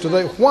ground the rest of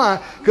the day.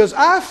 Why? Because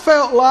I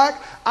felt like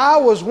I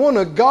was one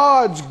of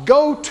God's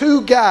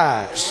go-to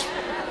guys.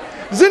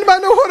 Does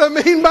anybody know what I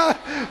mean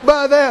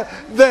by that?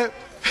 That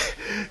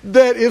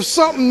if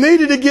something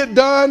needed to get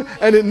done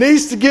and it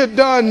needs to get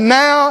done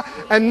now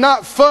and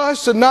not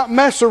fuss and not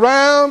mess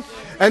around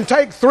and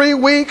take 3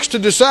 weeks to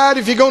decide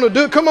if you're going to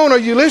do it. Come on, are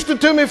you listening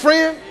to me,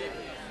 friend?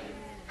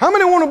 How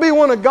many want to be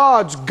one of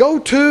God's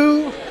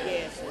go-to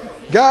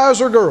guys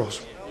or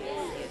girls?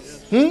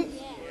 Well,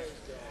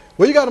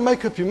 you got to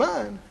make up your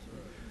mind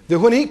that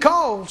when He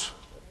calls,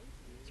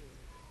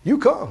 you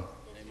come.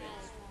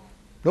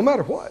 No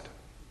matter what.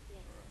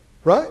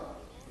 Right?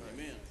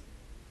 Amen.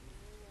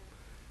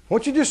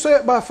 Won't you just say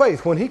it by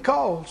faith? When He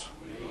calls,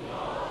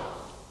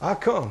 I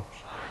come.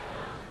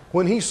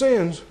 When He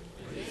sends,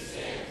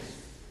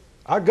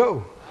 I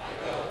go.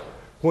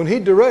 When He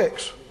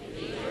directs,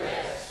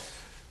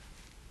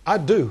 I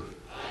do.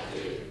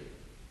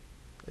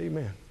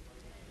 Amen.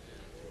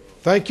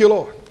 Thank you,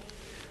 Lord.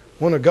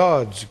 One of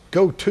God's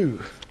go-to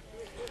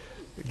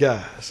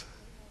guys.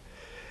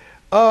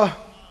 Look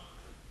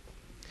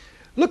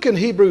in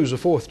Hebrews, the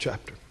 4th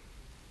chapter.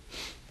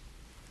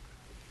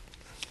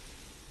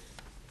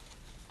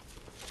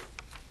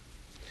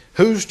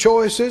 Whose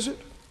choice is it?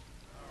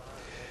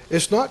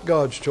 It's not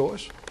God's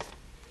choice.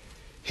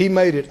 He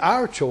made it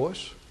our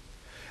choice.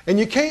 And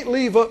you can't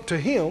leave up to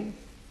Him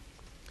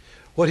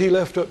what He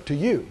left up to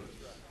you.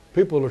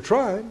 People are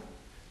trying,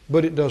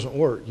 but it doesn't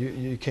work.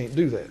 You can't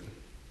do that.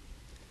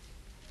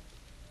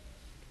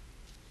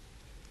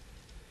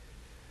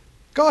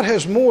 God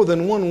has more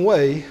than one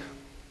way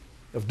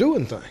of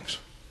doing things.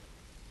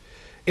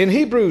 In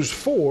Hebrews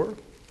 4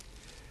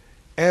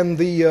 and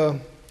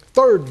the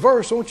 3rd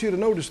verse, I want you to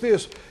notice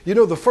this. You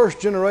know, the first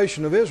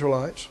generation of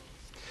Israelites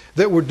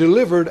that were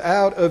delivered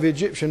out of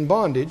Egyptian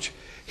bondage,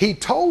 He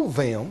told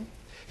them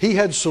He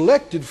had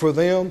selected for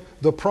them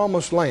the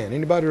promised land.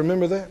 Anybody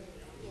remember that?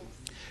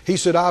 He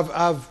said,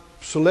 I've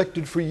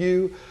selected for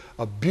you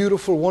a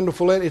beautiful,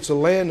 wonderful land. It's a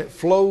land that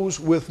flows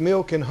with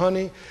milk and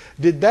honey.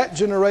 Did that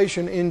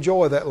generation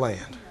enjoy that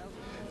land?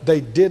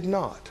 They did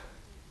not.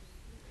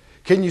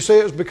 Can you say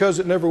it's because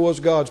it never was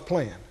God's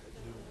plan?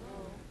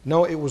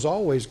 No, it was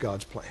always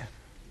God's plan.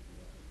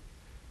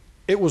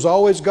 It was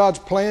always God's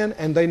plan,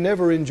 and they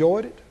never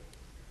enjoyed it.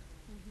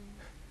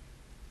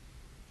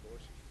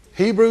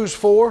 Hebrews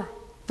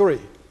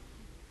 4:3.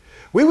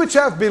 We which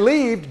have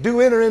believed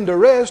do enter into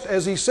rest,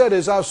 as He said,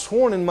 as I've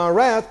sworn in my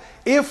wrath,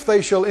 if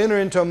they shall enter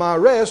into my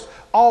rest.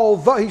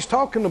 Although He's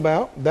talking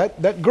about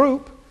that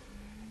group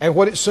and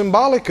what it's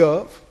symbolic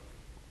of.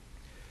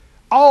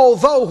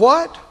 Although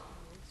what?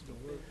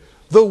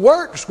 The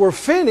works were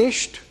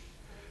finished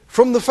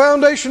from the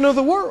foundation of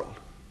the world.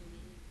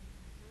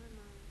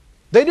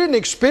 They didn't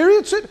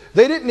experience it.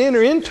 They didn't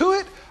enter into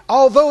it,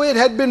 although it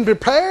had been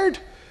prepared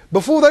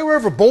before they were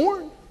ever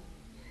born.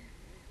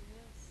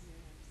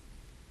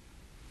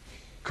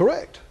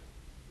 Correct.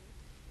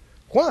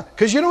 Why?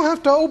 Because you don't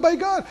have to obey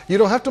God. You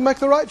don't have to make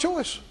the right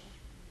choice.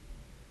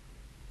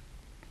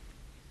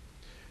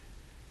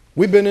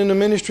 We've been in the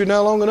ministry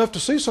now long enough to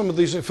see some of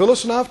these things.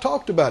 Phyllis and I have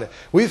talked about it.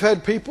 We've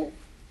had people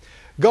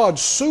God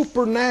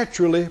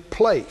supernaturally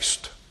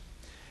placed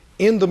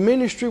in the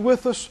ministry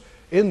with us,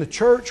 in the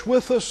church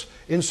with us,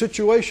 in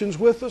situations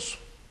with us,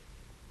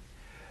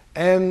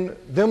 and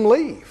them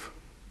leave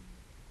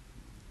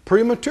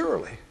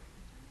prematurely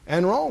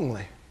and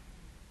wrongly.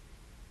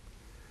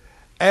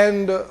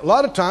 And a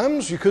lot of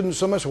times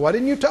somebody say, why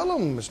didn't you tell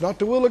them? It's not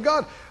the will of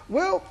God.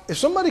 Well, if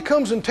somebody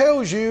comes and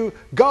tells you,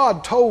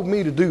 God told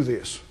me to do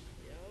this,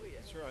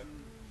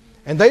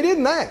 and they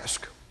didn't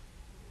ask,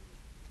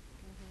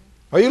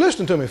 are you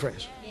listening to me,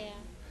 friends? Yeah.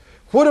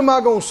 What am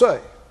I going to say?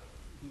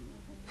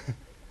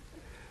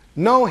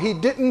 No, he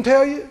didn't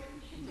tell you?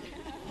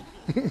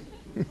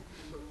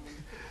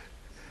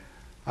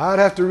 I'd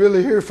have to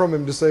really hear from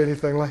him to say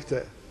anything like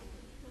that.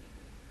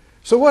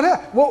 So what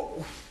happened?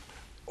 Well,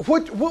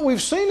 what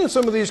we've seen in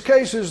some of these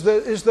cases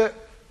is that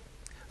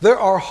there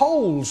are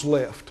holes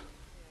left.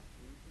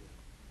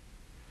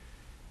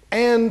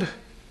 And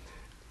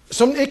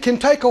it can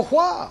take a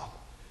while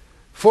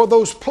for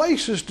those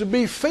places to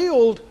be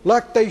filled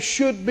like they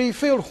should be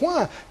filled.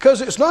 Why?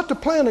 Because it's not the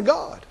plan of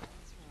God.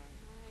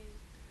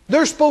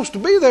 They're supposed to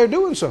be there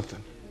doing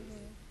something.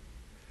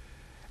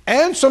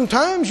 And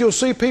sometimes you'll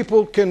see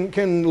people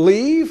can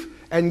leave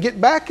and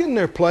get back in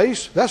their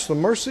place. That's the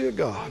mercy of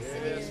God.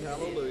 Yes,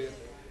 hallelujah.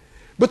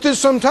 But then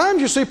sometimes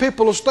you see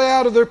people will stay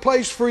out of their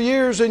place for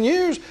years and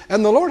years,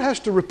 and the Lord has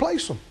to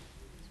replace them.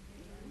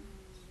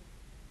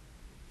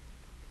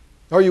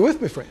 Are you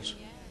with me, friends?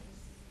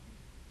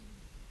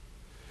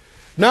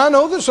 Now I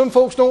know that some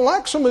folks don't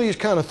like some of these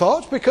kind of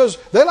thoughts because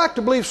they like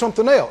to believe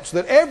something else.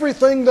 That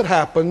everything that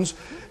happens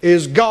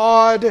is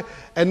God,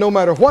 and no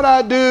matter what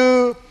I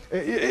do.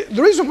 The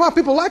reason why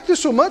people like this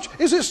so much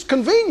is it's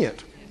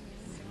convenient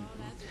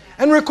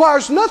and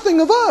requires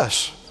nothing of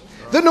us.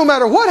 That no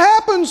matter what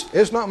happens,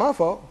 it's not my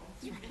fault.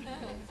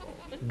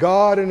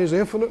 God in His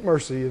infinite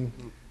mercy and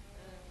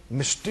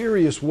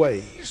mysterious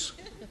ways.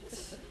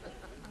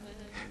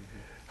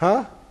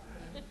 Huh?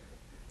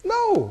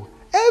 No.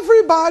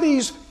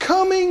 Everybody's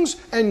comings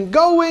and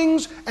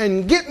goings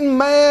and getting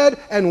mad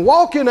and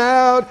walking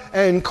out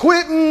and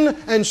quitting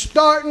and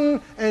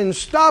starting and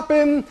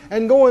stopping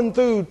and going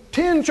through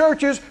 10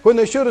 churches when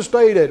they should have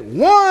stayed at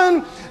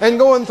one, and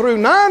going through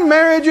 9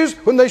 marriages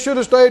when they should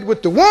have stayed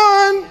with the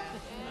one.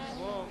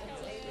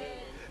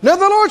 Now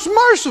the Lord's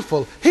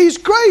merciful. He's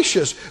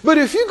gracious. But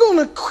if you're going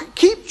to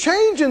keep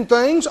changing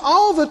things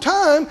all the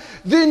time,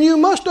 then you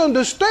must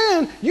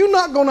understand you're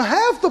not going to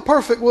have the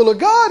perfect will of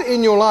God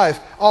in your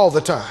life all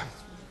the time.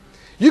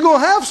 You're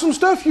going to have some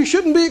stuff you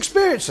shouldn't be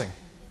experiencing.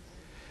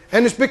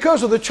 And it's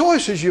because of the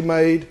choices you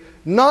made,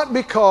 not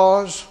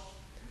because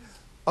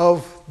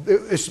of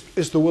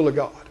it's the will of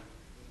God.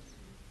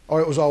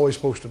 Or it was always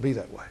supposed to be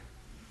that way.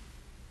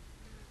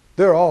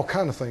 There are all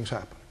kinds of things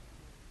happening.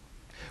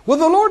 Well,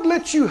 the Lord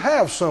lets you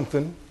have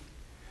something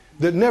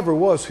that never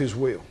was His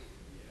will.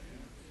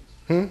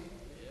 1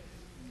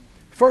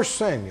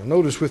 Samuel.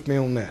 Notice with me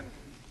on that.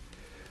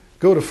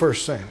 Go to 1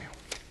 Samuel.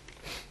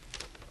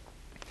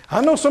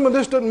 I know some of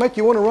this doesn't make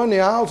you want to run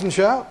the aisles and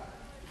shout.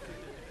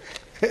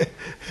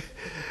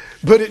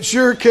 But it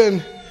sure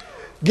can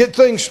get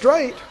things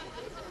straight.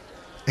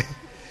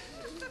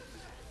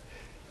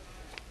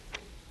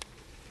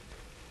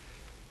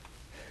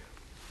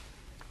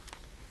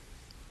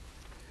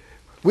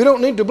 We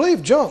don't need to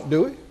believe junk,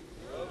 do we?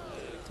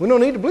 We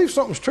don't need to believe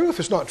something's true if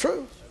it's not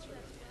true.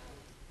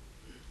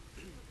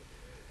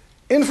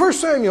 In 1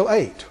 Samuel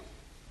 8,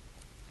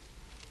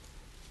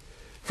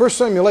 1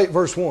 Samuel 8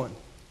 verse 1.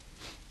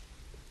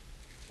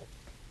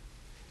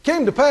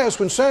 Came to pass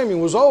when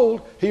Samuel was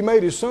old, he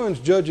made his sons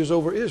judges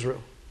over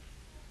Israel.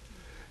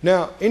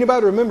 Now,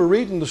 anybody remember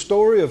reading the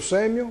story of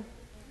Samuel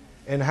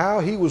and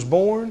how he was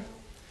born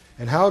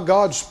and how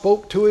God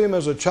spoke to him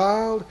as a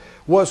child?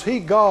 Was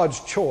he God's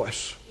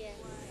choice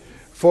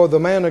for the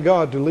man of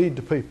God to lead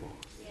the people?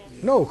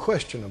 No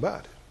question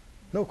about it.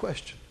 No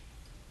question.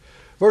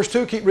 Verse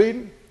 2, keep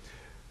reading.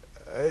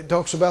 It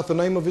talks about the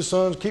name of his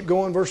sons. Keep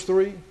going, verse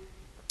 3.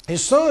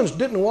 His sons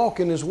didn't walk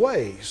in his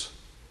ways.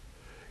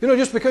 You know,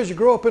 just because you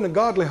grow up in a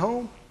godly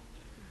home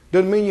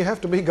doesn't mean you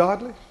have to be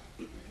godly.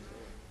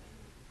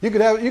 You could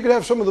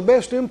have some of the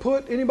best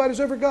input anybody's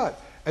ever got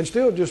and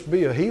still just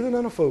be a heathen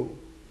and a fool.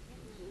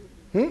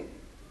 It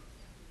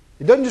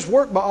doesn't just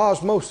work by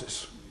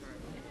osmosis.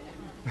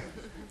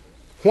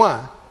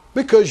 Why?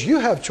 Because you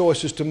have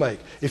choices to make.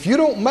 If you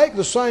don't make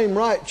the same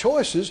right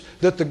choices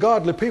that the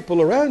godly people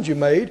around you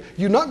made,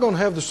 you're not going to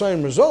have the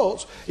same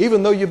results,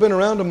 even though you've been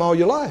around them all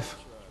your life.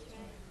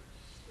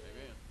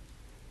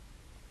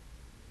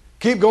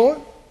 Keep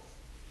going.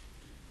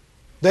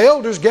 The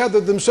elders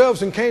gathered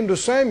themselves and came to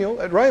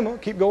Samuel at Ramah.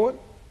 Keep going.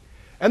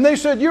 And they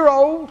said, you're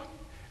old,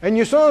 and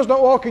your sons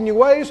don't walk in your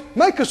ways.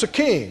 Make us a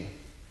king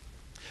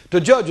to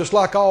judge us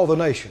like all the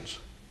nations.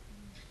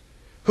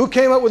 Who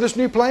came up with this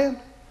new plan?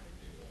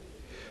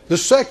 The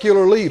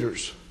secular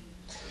leaders,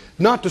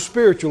 not the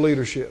spiritual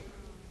leadership.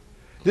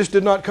 This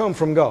did not come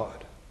from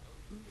God.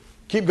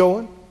 Keep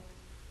going.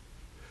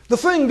 The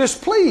thing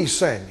displeased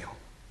Samuel.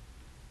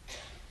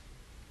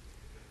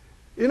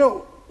 You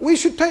know, we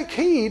should take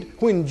heed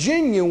when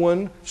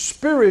genuine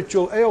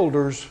spiritual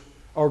elders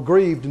are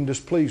grieved and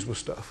displeased with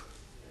stuff.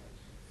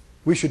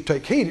 We should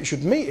take heed. It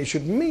should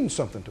mean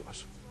something to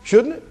us,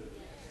 shouldn't it?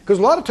 Because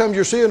a lot of times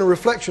you're seeing a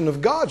reflection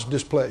of God's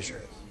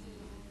displeasure.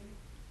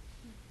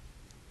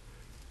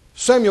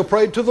 Samuel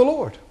prayed to the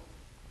Lord.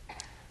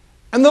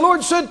 And the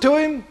Lord said to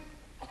him,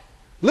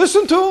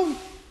 listen to them,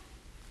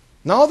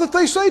 and all that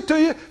they say to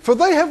you, for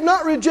they have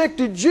not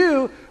rejected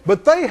you,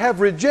 but they have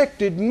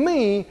rejected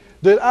me,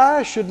 that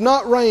I should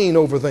not reign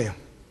over them.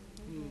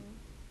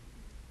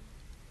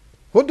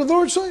 What did the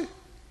Lord say?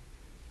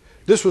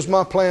 This was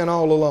my plan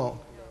all along.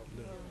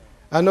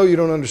 I know you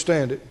don't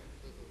understand it.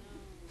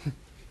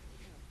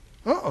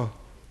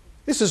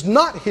 This is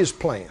not His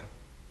plan.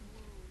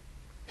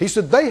 He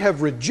said, they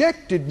have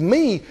rejected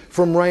me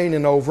from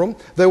reigning over them.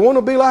 They want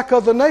to be like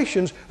other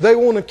nations. They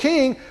want a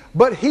king.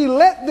 But He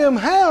let them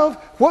have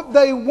what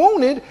they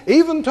wanted,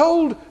 even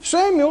told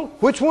Samuel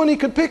which one he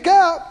could pick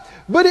out.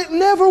 But it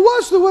never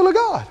was the will of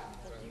God.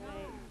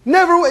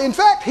 Never. In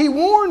fact, He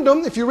warned them.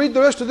 If you read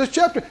the rest of this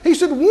chapter, He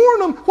said, warn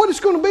them what it's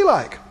going to be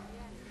like.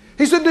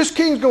 He said, this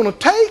king's going to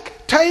take.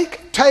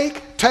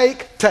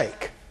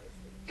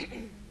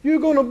 You're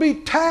going to be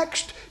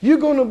taxed. You're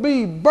going to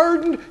be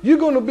burdened. You're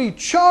going to be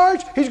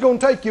charged. He's going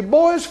to take your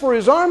boys for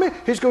His army.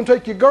 He's going to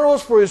take your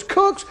girls for His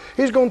cooks.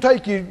 He's going to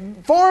take your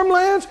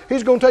farmlands.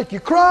 He's going to take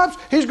your crops.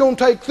 He's going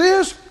to take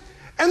this.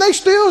 And they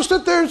still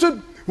sit there and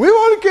said, we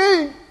want a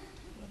king.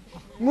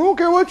 We don't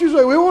care what you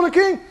say. We want a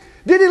king.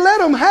 Did He let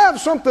them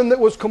have something that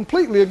was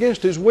completely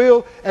against His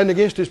will and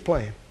against His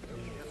plan?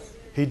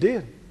 He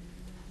did.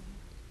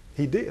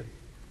 He did.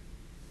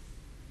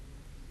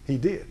 He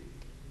did.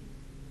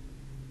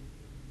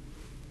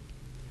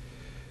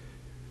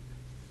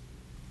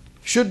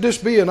 Should this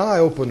be an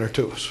eye-opener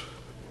to us?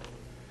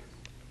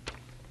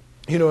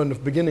 You know, in the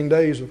beginning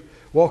days of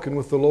walking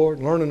with the Lord,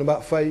 learning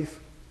about faith,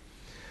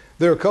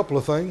 there are a couple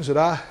of things that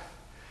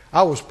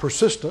I was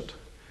persistent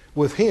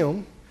with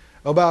Him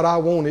about I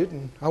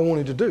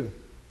wanted to do.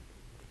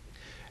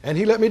 And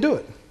He let me do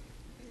it.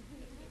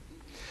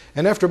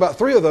 And after about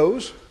 3 of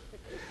those,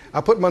 I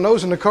put my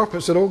nose in the carpet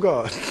and said, oh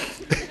God,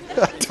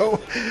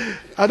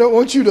 I don't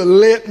want you to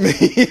let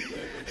me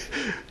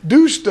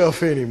do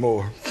stuff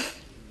anymore.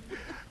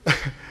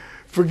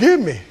 Forgive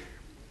me.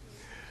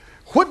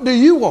 What do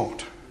you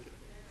want?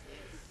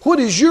 What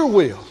is your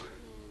will?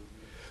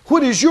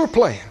 What is your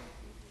plan?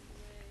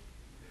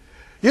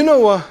 You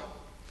know,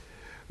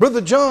 Brother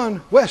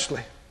John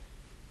Wesley,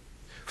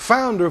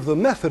 founder of the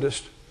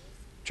Methodist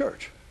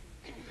Church,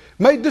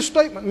 made this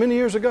statement many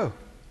years ago.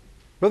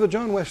 Brother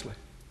John Wesley.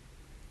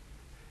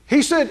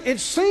 He said, it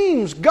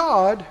seems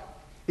God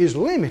is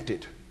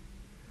limited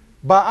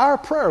by our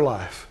prayer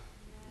life.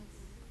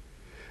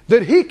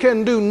 That He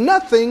can do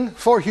nothing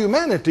for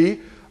humanity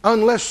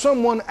unless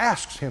someone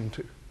asks Him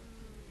to.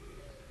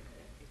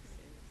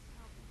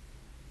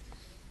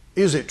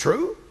 Is it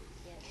true?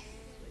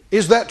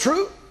 Is that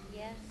true?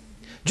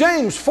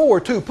 James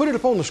 4:2. Put it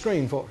up on the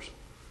screen for us.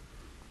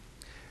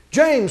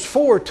 James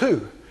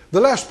 4:2.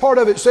 The last part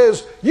of it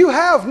says, you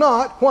have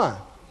not, why?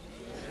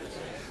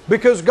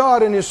 Because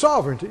God in His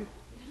sovereignty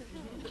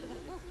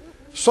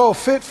saw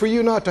fit for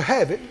you not to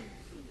have it.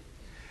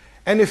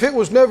 And if it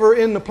was never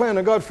in the plan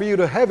of God for you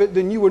to have it,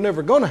 then you were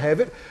never going to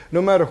have it,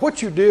 no matter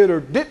what you did or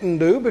didn't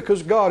do,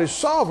 because God is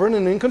sovereign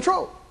and in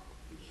control.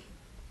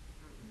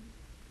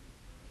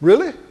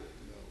 Really?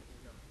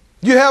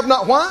 You have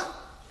not why?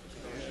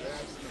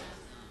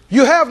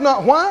 You have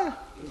not why?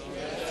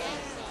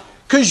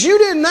 Because you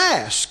didn't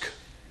ask.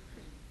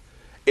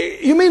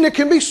 You mean there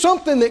can be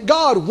something that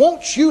God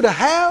wants you to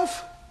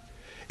have?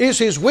 Is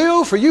His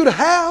will for you to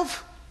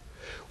have?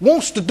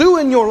 Wants to do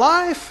in your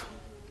life?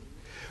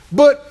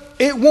 But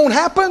it won't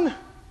happen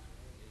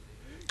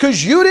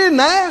because you didn't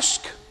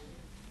ask.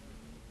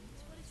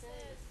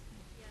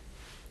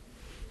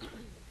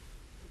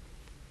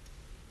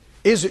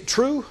 Is it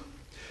true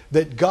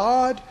that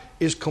God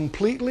is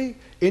completely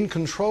in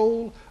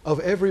control of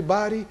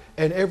everybody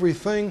and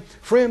everything?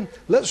 Friend,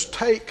 let's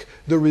take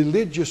the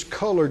religious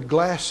colored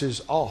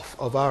glasses off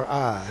of our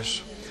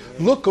eyes.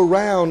 Look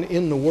around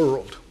in the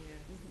world.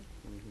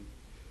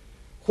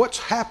 What's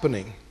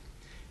happening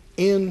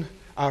in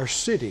our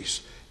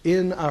cities,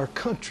 in our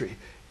country,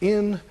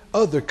 in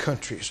other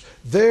countries?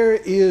 There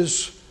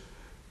is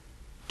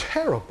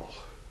terrible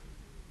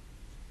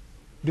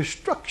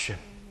destruction,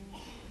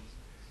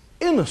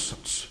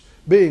 innocence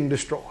being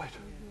destroyed,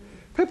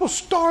 people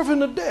starving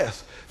to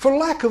death for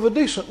lack of a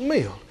decent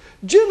meal,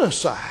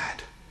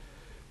 genocide,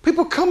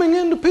 people coming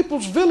into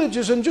people's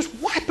villages and just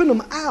wiping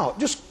them out,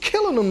 just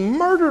killing them,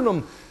 murdering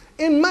them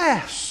en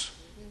masse,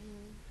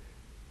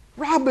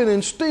 robbing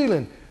and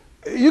stealing.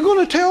 You're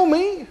going to tell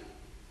me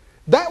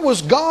that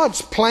was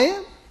God's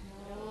plan?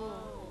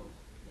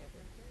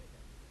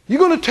 You're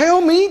going to tell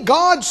me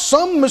God,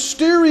 some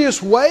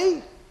mysterious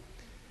way,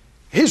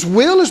 His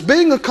will is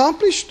being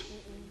accomplished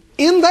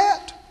in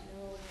that?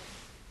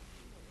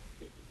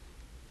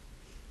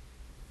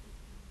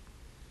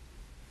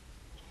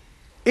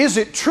 Is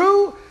it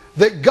true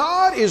that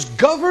God is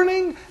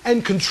governing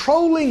and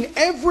controlling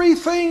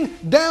everything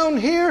down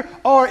here?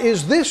 Or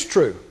is this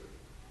true?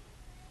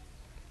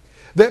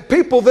 That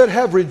people that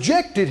have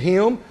rejected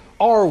Him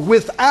are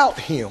without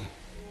Him.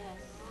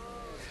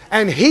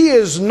 And He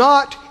is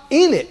not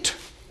in it.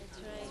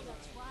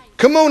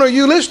 Come on, are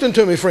you listening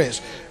to me,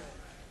 friends?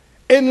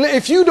 And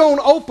if you don't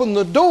open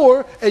the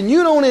door and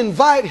you don't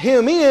invite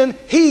Him in,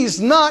 He's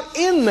not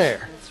in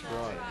there.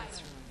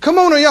 Come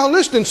on, are y'all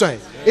listening,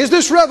 saints? Is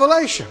this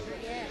revelation?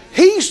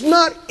 He's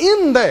not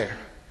in there.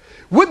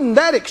 Wouldn't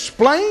that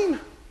explain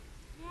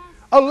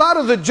a lot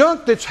of the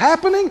junk that's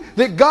happening,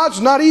 that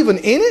God's not even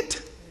in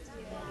it?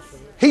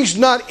 He's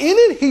not in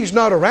it. He's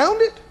not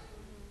around it.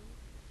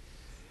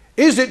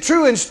 Is it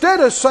true, instead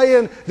of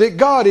saying that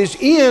God is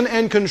in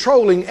and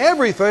controlling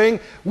everything,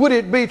 would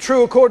it be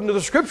true according to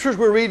the Scriptures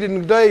we're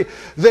reading today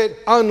that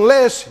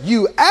unless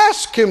you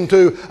ask Him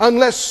to,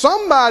 unless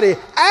somebody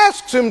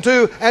asks Him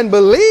to and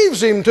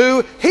believes Him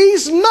to,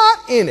 He's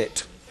not in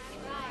it.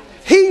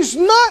 He's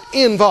not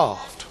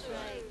involved.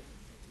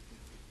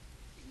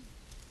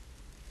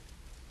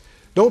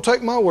 Don't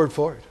take my word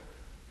for it.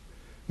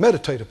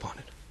 Meditate upon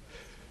it.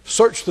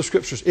 Search the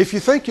Scriptures. If you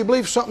think you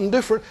believe something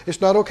different,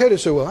 it's not okay to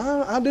say,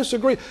 well, I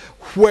disagree.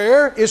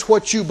 Where is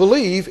what you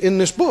believe in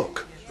this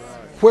book?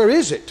 Where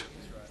is it?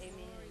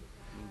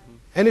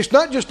 And it's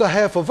not just a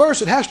half a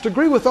verse. It has to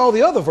agree with all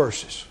the other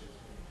verses.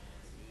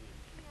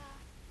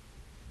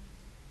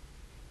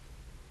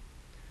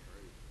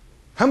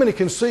 How many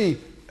can see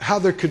how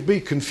there could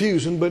be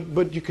confusion,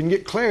 but you can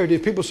get clarity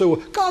if people say,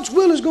 well, God's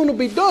will is going to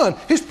be done.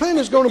 His plan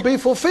is going to be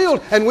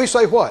fulfilled. And we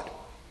say what?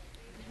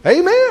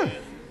 Amen.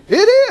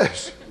 It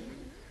is.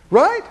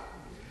 Right?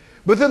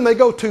 But then they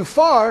go too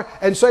far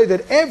and say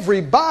that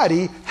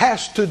everybody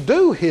has to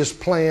do His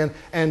plan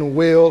and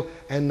will,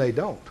 and they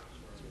don't.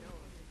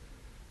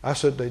 I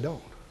said they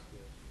don't.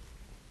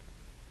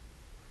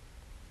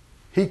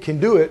 He can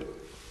do it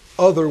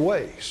other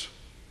ways.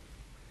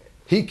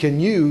 He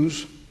can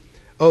use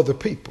other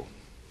people.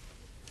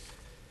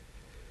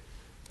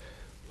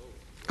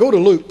 Go to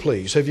Luke,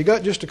 please. Have you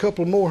got just a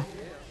couple more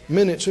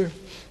minutes here?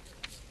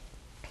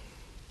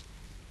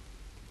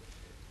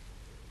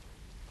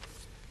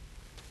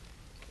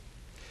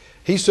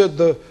 He said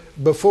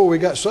before we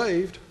got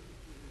saved,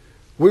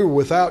 we were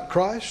without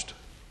Christ,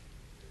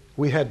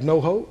 we had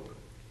no hope,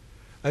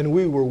 and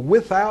we were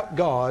without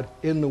God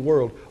in the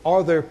world.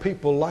 Are there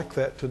people like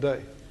that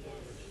today?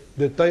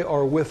 That they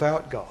are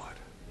without God?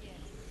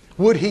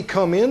 Would He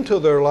come into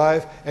their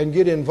life and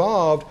get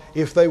involved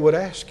if they would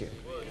ask Him?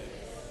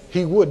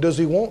 He would. Does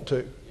He want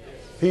to?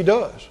 He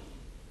does.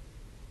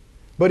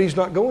 But He's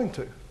not going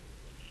to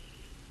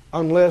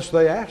unless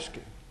they ask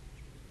Him.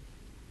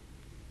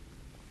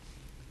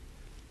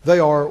 They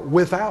are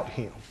without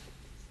Him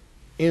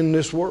in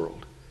this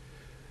world.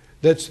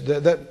 Doesn't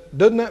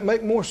that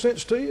make more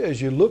sense to you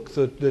as you look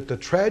at the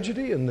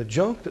tragedy and the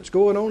junk that's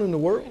going on in the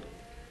world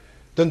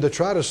than to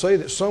try to say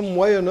that some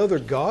way or another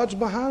God's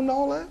behind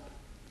all that?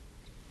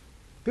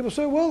 People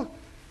say, well,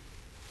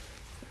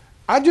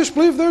 I just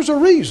believe there's a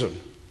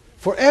reason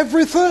for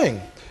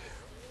everything.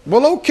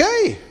 Well,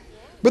 okay.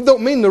 But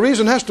don't mean the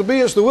reason has to be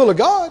it's the will of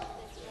God.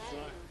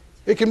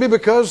 It can be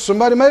because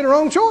somebody made a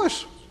wrong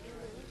choice.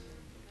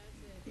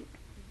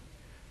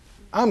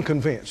 I'm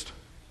convinced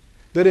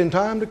that in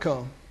time to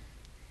come,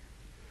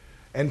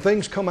 and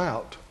things come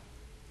out,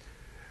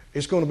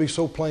 it's going to be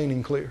so plain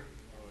and clear.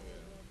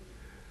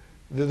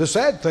 The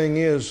sad thing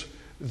is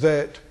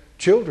that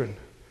children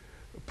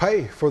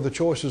pay for the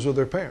choices of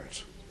their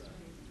parents.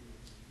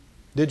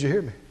 Did you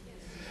hear me?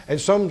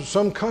 And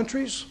some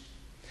countries,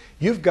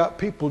 you've got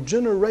people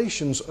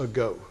generations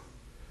ago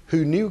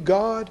who knew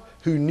God,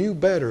 who knew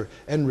better,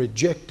 and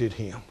rejected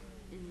Him.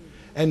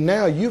 And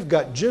now you've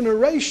got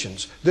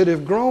generations that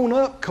have grown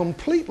up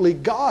completely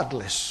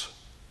godless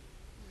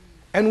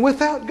and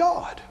without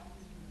God.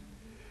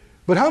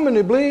 But how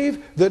many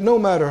believe that no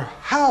matter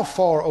how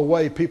far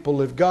away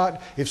people have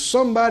got, if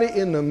somebody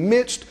in the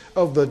midst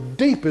of the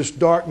deepest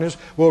darkness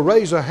will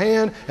raise a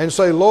hand and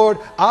say, Lord,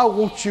 I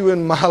want you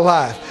in my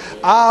life.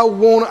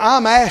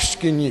 I'm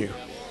asking you,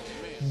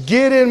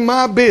 get in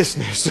my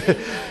business.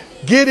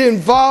 Get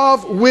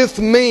involved with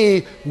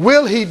me.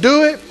 Will He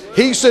do it?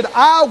 He said,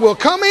 I will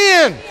come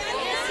in.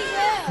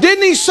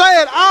 Didn't He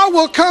say it? I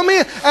will come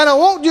in. And I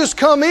won't just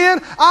come in.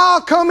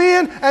 I'll come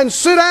in and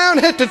sit down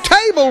at the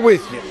table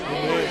with you.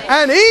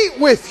 And eat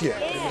with you.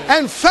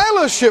 And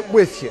fellowship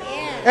with you.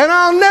 And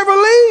I'll never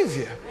leave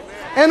you.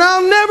 And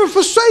I'll never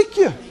forsake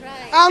you.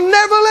 I'll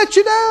never let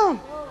you down.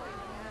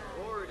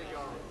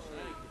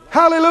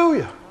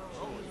 Hallelujah.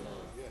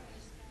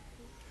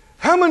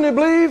 How many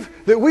believe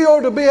that we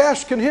ought to be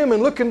asking Him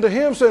and looking to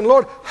Him saying,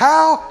 Lord,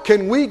 how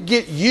can we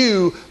get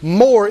you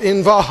more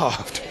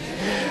involved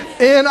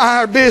in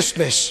our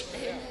business,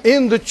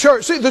 in the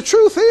church? See, the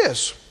truth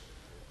is,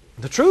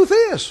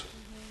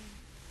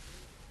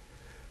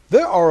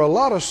 there are a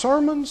lot of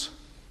sermons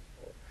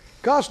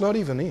God's not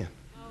even in.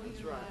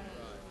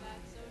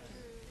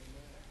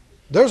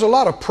 There's a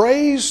lot of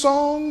praise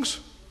songs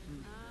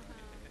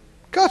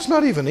God's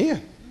not even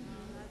in.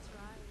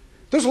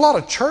 There's a lot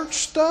of church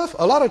stuff,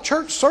 a lot of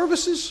church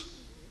services.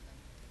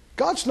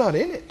 God's not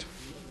in it.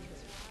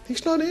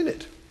 He's not in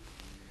it.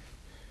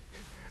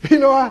 You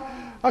know,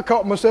 I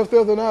caught myself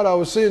the other night. I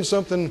was seeing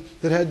something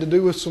that had to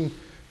do with some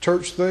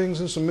church things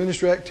and some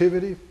ministry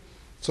activity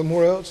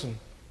somewhere else. And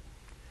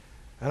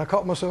I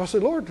caught myself. I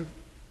said, Lord,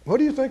 what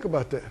do you think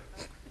about that?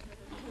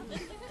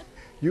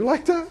 You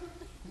like that?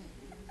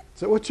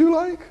 Is that what you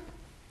like?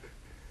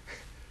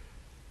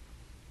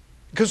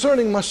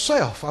 Concerning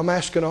myself, I'm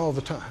asking all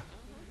the time.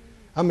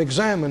 I'm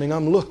examining,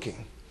 I'm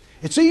looking.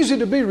 It's easy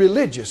to be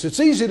religious. It's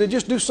easy to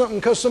just do something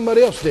because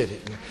somebody else did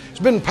it. It's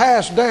been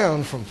passed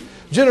down from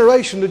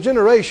generation to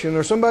generation,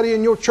 or somebody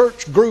in your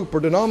church group or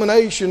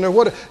denomination or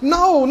whatever.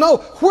 No.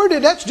 Where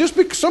did that's just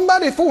because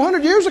somebody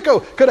 400 years ago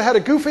could have had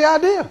a goofy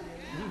idea.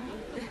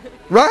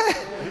 Right?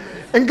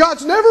 And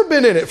God's never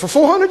been in it for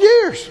 400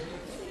 years.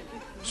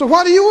 So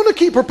why do you want to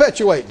keep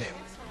perpetuating it?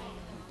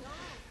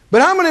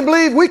 But how many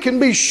believe we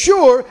can be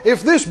sure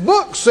if this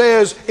book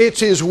says it's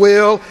His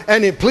will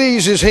and it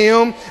pleases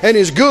Him and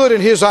is good in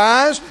His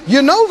eyes?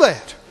 You know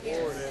that.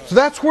 So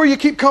that's where you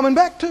keep coming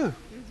back to.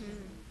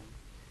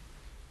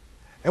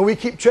 And we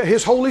keep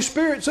His Holy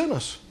Spirit's in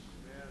us.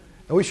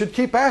 And we should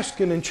keep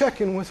asking and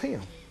checking with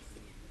Him.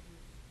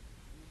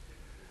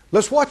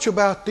 Let's watch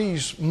about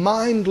these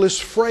mindless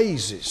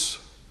phrases.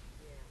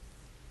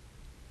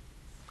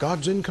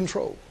 God's in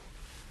control.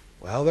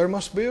 Well, there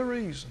must be a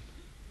reason.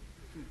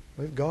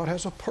 God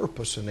has a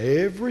purpose in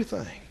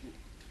everything.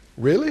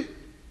 Really?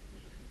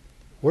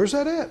 Where's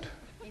that at?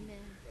 Amen.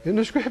 In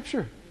the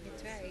Scripture.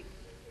 That's right.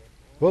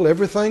 Well,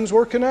 everything's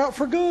working out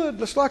for good.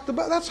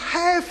 That's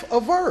half a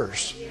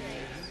verse.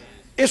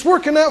 It's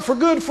working out for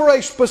good for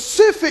a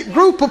specific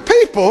group of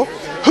people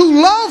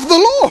who love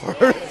the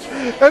Lord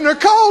and are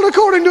called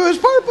according to His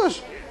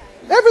purpose.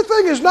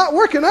 Everything is not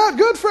working out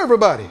good for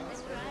everybody.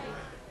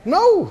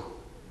 No.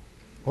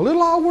 Well,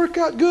 it'll all work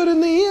out good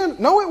in the end.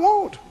 No, it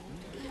won't.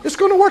 It's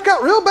going to work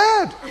out real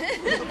bad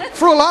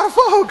for a lot of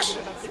folks.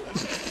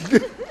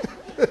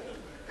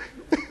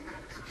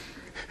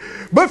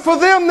 But for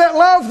them that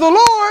love the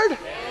Lord,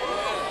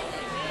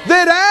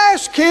 that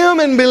ask Him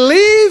and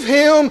believe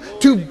Him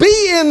to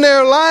be in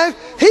their life,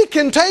 He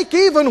can take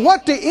even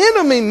what the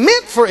enemy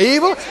meant for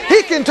evil.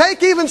 He can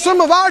take even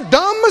some of our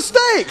dumb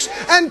mistakes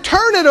and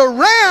turn it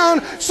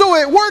around so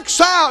it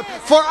works out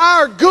for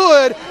our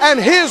good and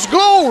His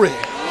glory.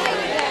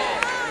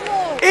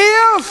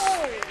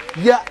 If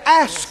you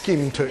ask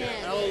Him to,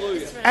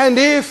 and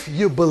if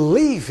you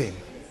believe Him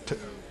to.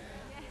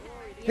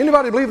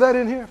 Anybody believe that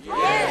in here?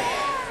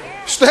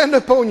 Stand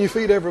up on your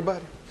feet,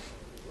 everybody.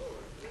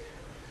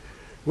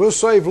 We'll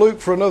save Luke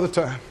for another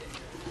time.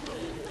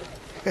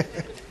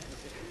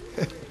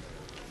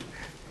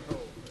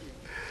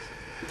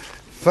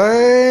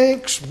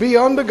 Thanks be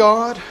unto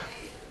God.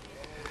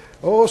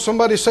 Oh,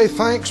 somebody say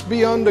thanks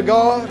be unto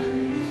God.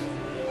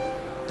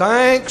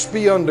 Thanks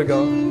be unto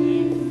God.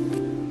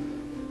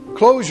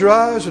 Close your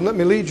eyes and let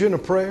me lead you in a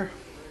prayer.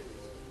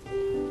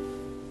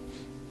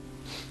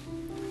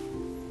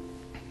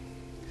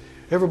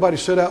 Everybody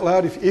said out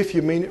loud, if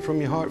you mean it from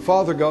your heart,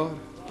 Father God,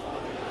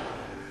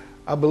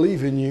 I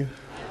believe in you.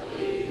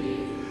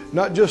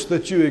 Not just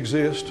that you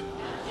exist,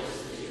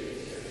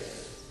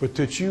 but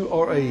that you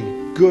are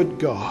a good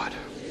God.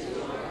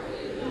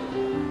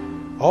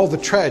 All the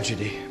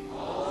tragedy,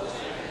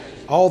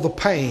 all the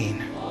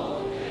pain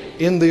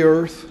in the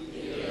earth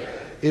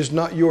is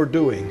not your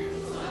doing.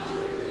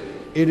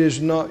 It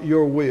is not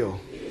your will.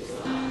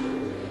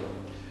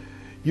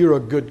 You're a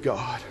good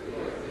God.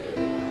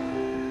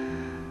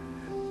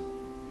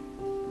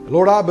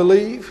 Lord, I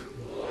believe,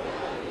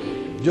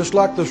 just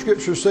like the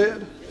Scripture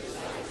said,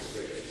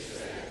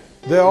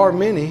 there are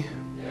many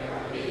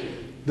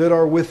that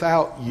are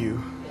without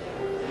you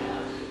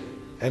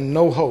and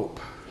no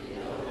hope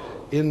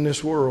in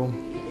this world.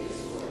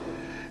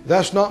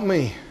 That's not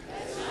me.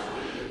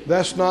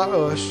 That's not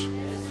us.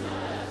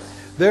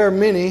 There are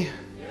many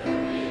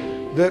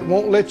that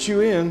won't let you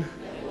in.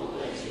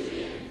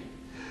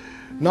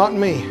 Not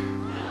me.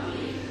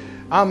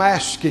 I'm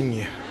asking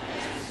you,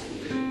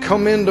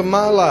 come into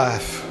my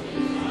life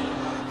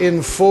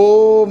in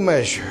full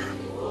measure.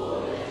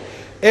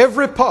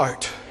 Every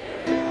part,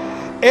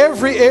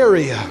 every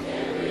area,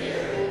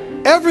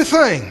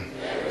 everything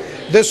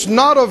that's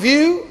not of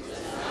you,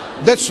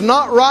 that's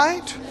not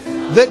right,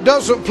 that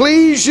doesn't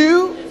please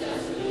you,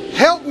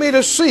 help me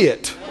to see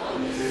it.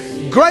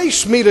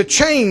 Grace me to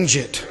change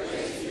it.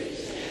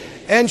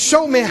 And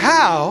show me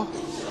how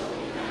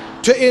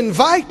to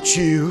invite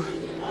you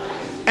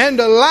and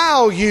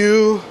allow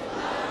you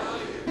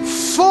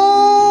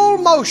full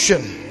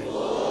motion,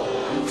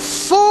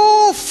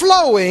 full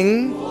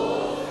flowing,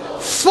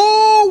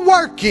 full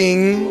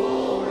working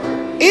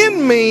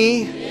in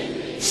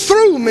me,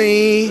 through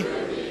me,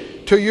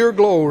 to your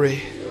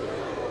glory.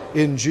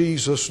 In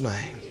Jesus'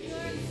 name.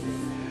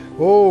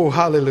 Oh,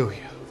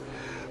 hallelujah.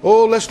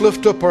 Oh, let's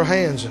lift up our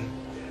hands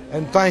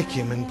and thank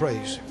Him and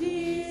praise Him.